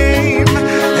name,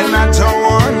 and I don't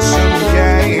want some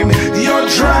game. You're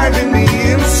driving me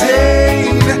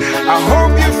insane. I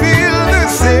hope you feel the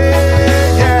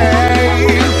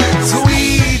same.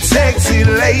 Sweet, sexy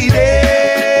lady,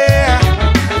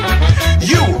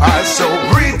 you are so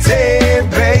pretty,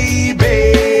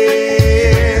 baby.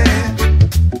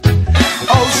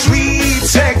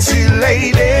 Sexy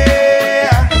lady,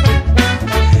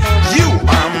 you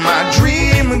are my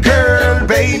dream girl,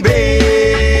 baby.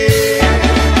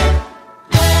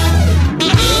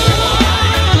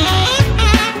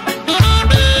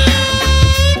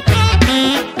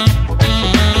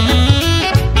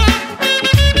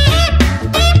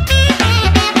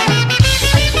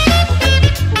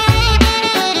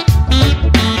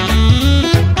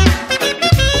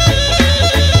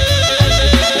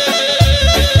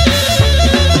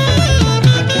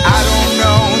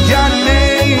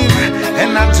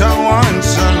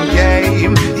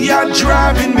 You're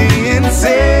driving me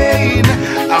insane.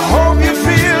 I hope you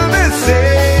feel the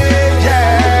same.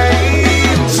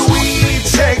 Yeah. Sweet,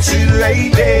 sexy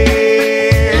lady,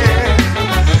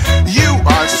 you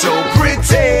are so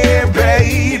pretty,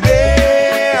 baby.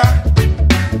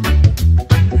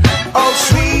 Oh,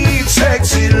 sweet,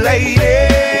 sexy lady,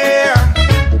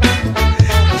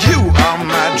 you are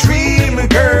my dream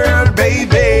girl,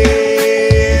 baby.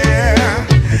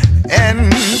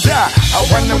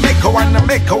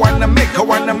 I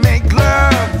wanna make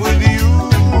love with you.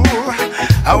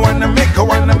 I wanna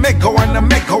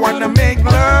make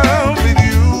love with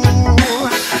you.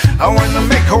 I wanna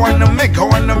make love with you.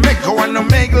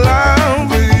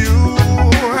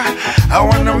 I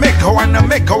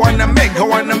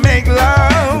wanna make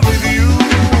love with you.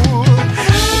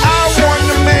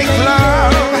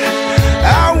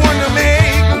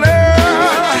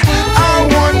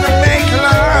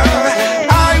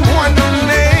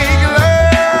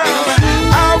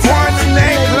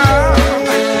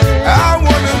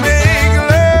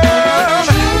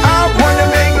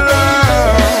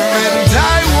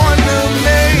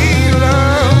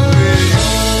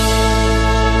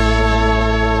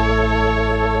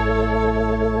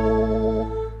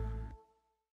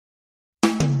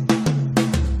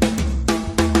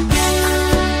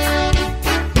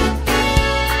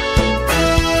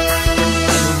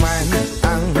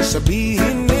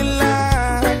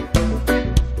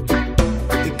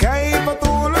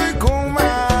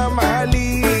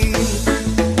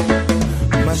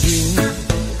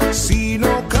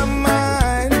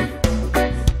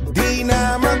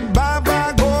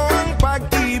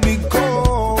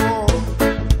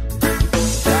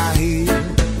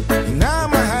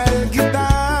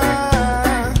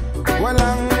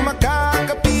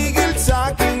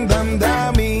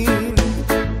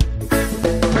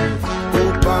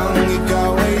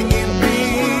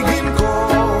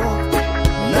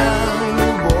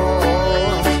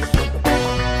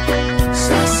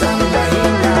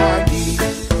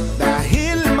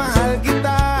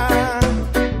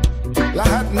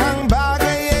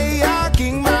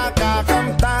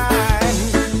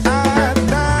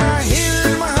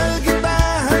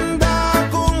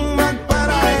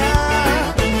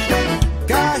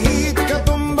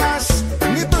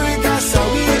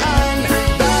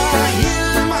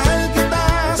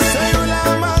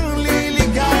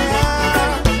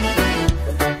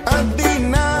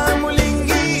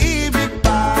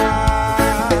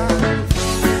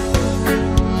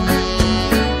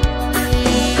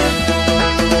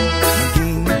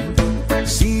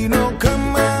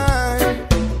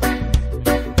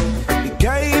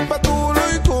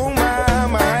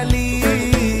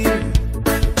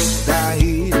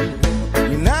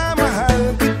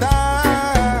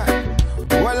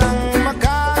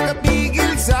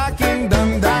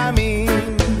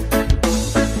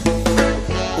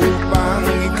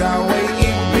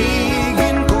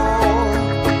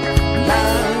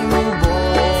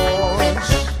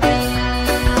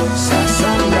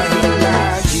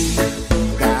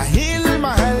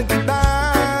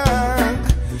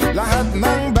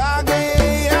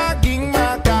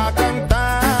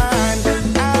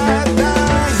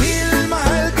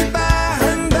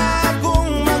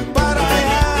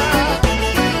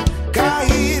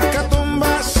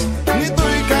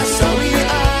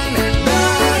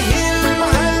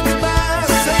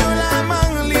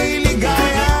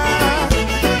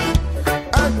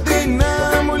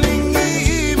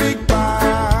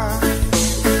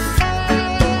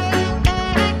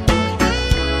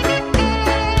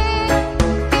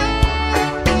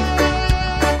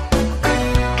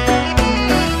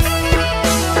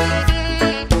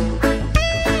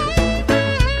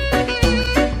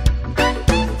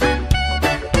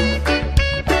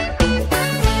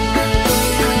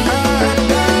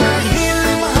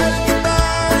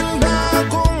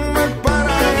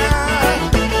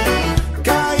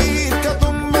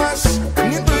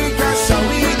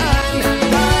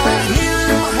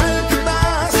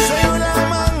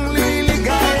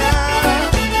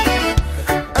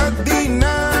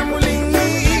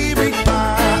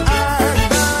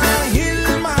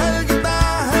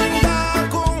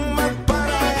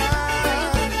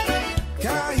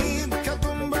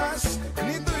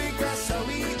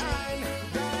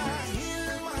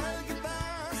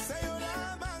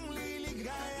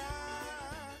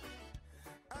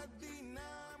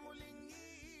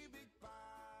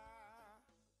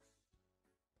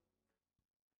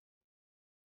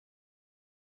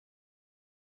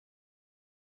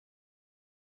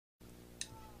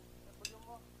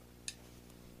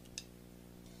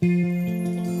 Kumusta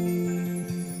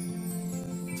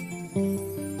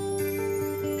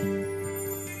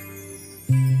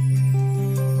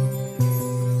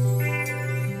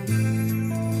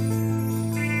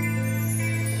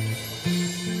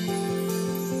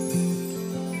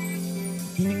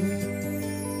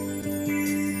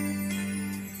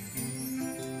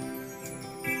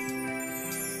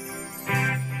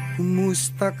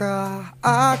ka,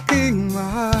 aking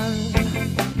mahal?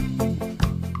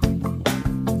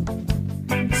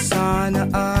 Sana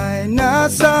ay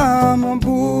nasa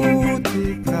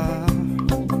mabuti ka.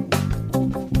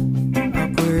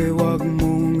 Ako'y wag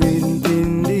mong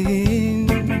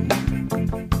intindihin.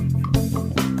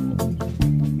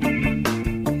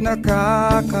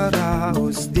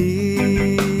 Nakakaraos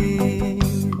din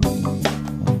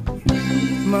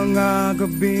mga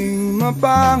gabing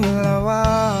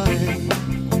mapanglaway,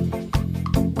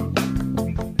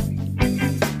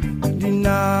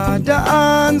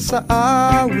 dinadaan sa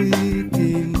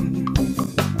awitin,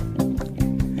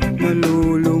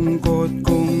 malulungkot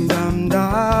kong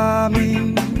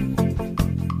damdamin,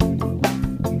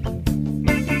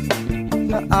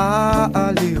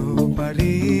 naaaliw pa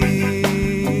rin.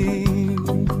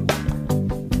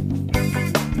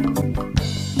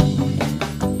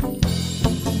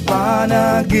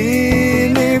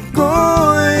 Panaginip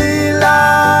ko'y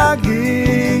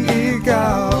laging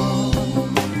ikaw,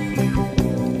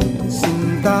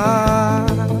 sinta.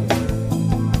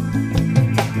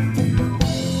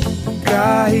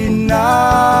 Kahit na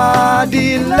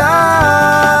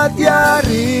dilat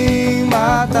yaring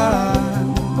mata,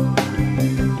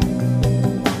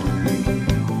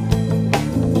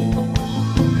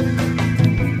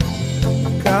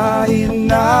 kahit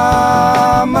na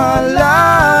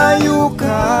malayo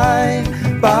ka'y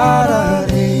para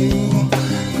rin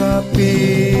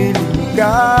kapiling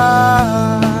ka,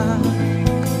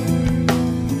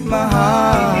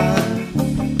 mahal.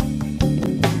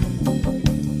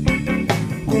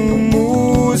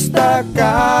 Kumusta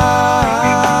ka?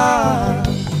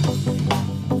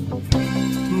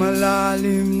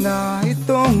 Malalim na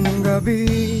itong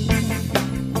gabi,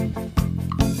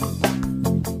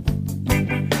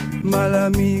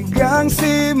 malamig ang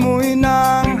simoy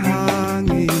ng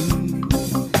hangin.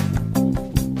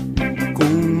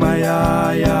 Kung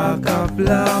mayayakap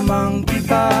lamang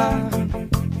kita,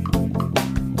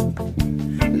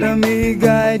 lamig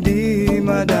ay di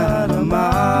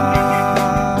madarama.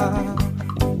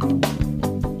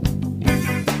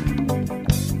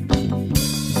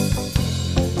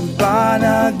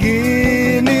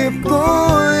 Panaginip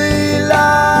ko'y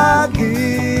lagi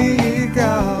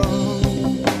ikaw,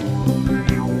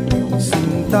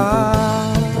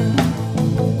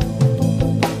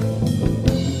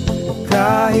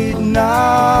 kahit na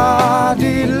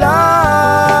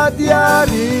dilat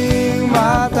yaring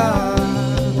mata,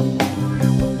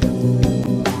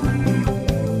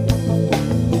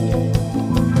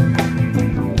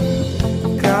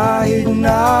 kahit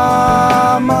na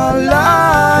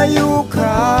malayo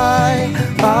ka'y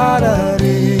para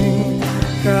rin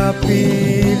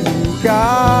kapiling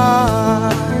ka,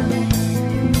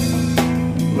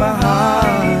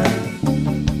 mahal.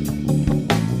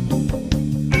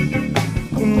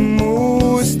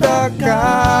 Kumusta ka?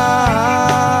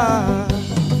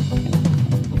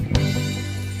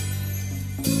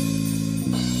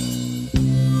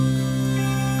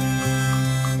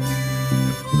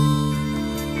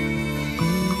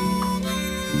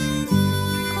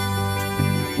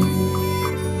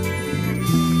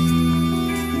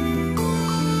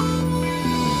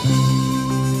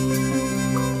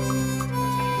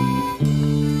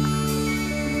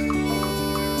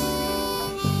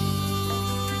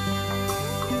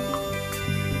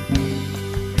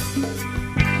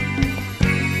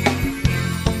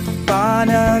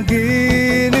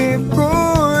 Panaginip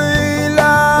ko'y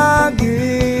lagi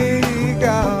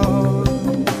ikaw,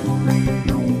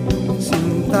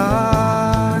 sinta.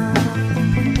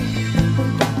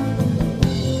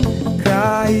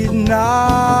 Kahit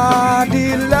na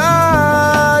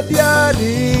dilat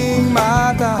yaring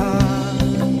mata,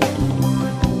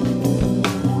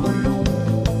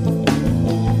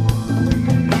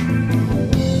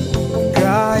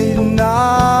 kahit na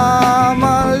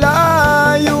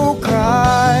malayo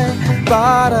ka'y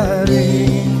para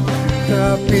rin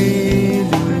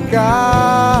kapiling ka,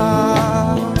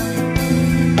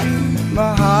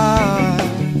 mahal.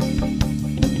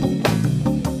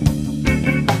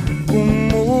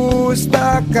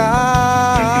 Kumusta ka?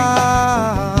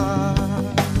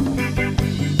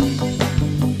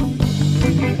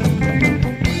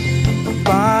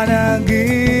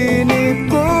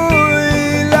 Panaginip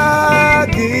ko'y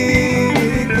lagi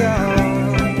ikaw,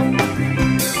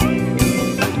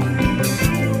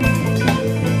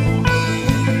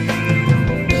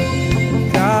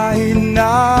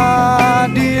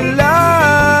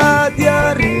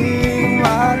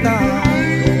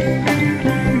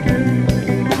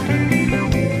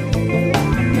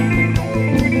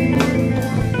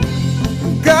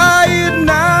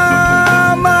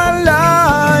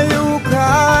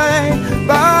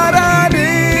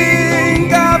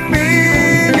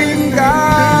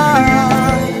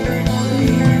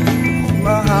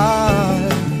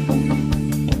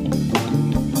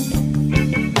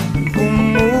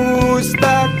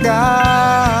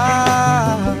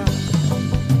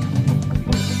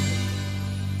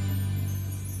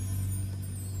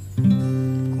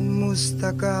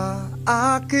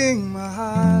 aking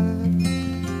mahal.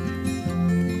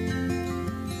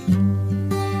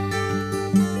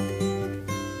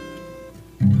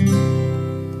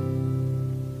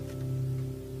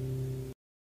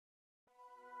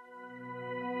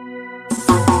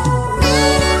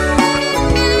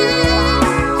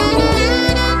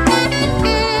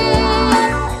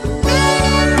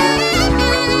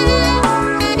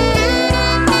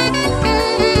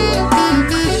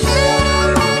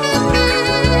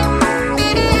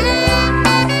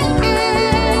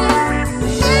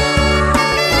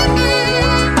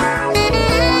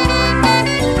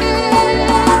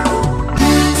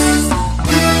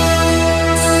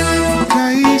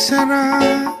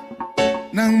 Sarap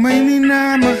ng may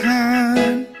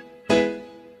minamahal.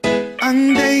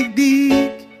 Ang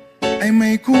daigdig ay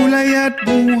may kulay at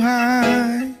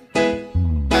buhay.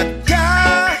 At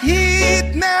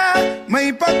kahit na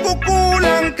may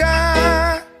pagkukulang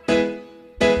ka,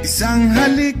 isang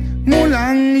halik mo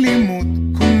lang limot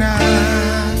ko na.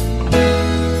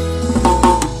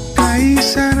 Kay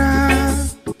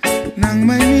sarap ng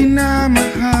may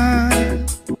minamahal,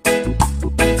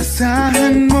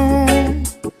 asahan mo,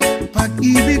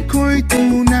 pag-ibig ko'y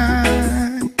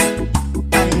tunay.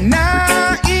 Ang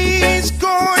nais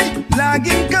ko'y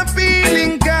laging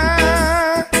kapiling ka.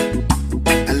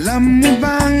 Alam mo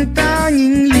bang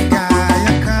tanging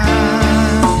ligaya ka?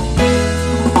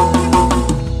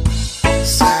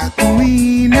 Sa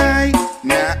tuwin ay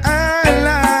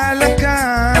naalala ka.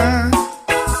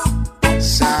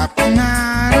 Sa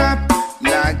pangarap,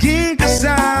 laging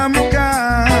kasama ka.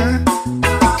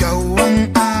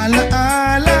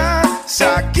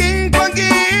 Sa'king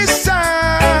pag-iisa,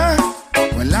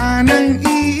 wala nang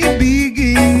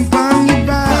iibigin pang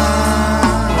iba.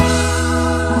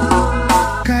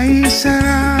 Kay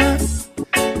sarap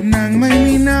ng may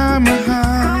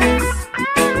minamahal,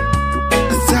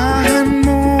 asahan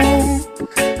mo,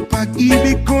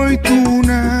 pag-ibig ko'y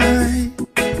tunay.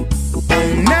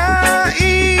 Ang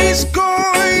nais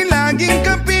ko'y laging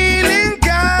kapiling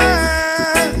ka.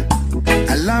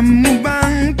 Alam mo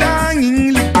bang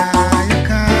tanging ligaya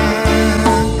ka?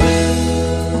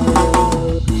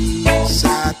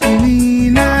 Sa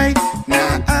tuwin ay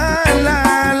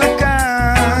naalala ka.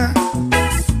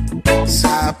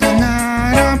 Sa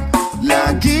pangarap,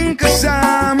 laging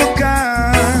kasama ka.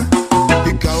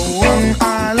 Ikaw ang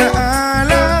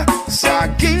alaala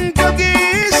sa'king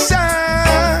pag-iisa.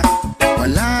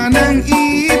 Wala nang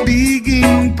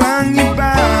iibigin pang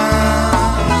iba.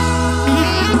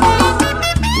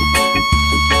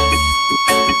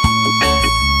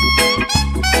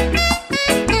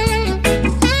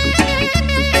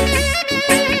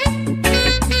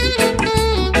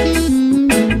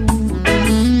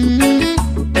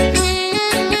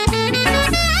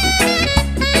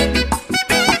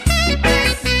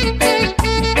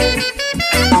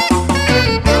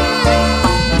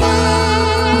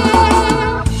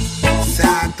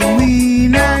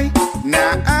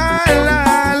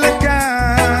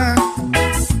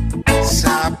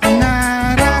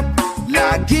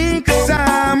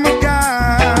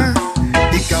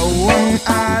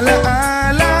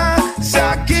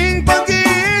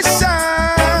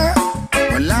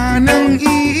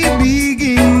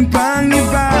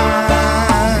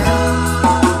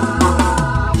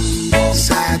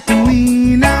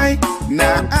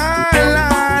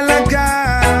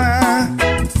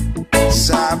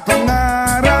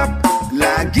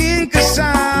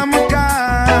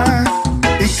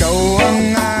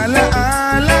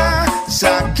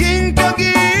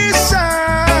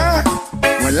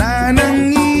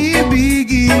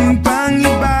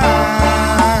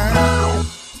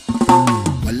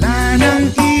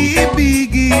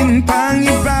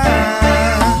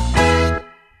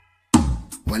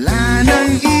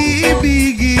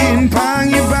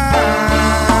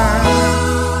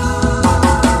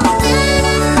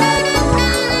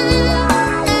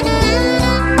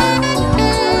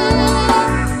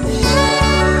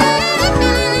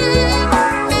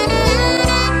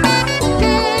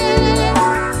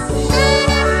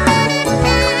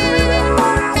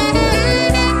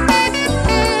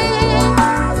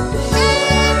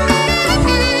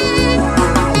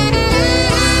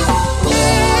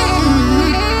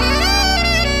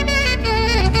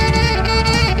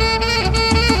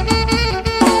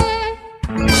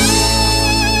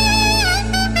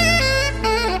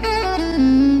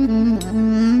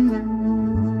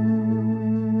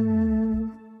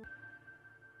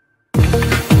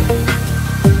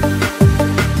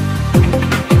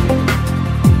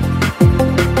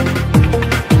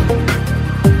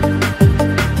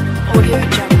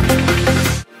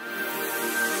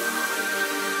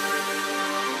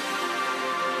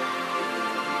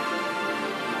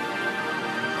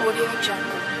 Audio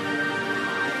Jungle.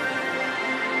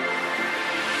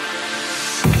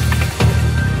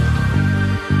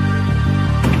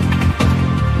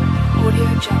 Audio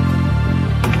Jungle.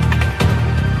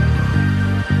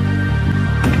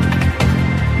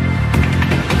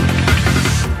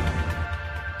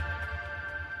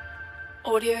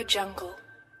 Audio Jungle.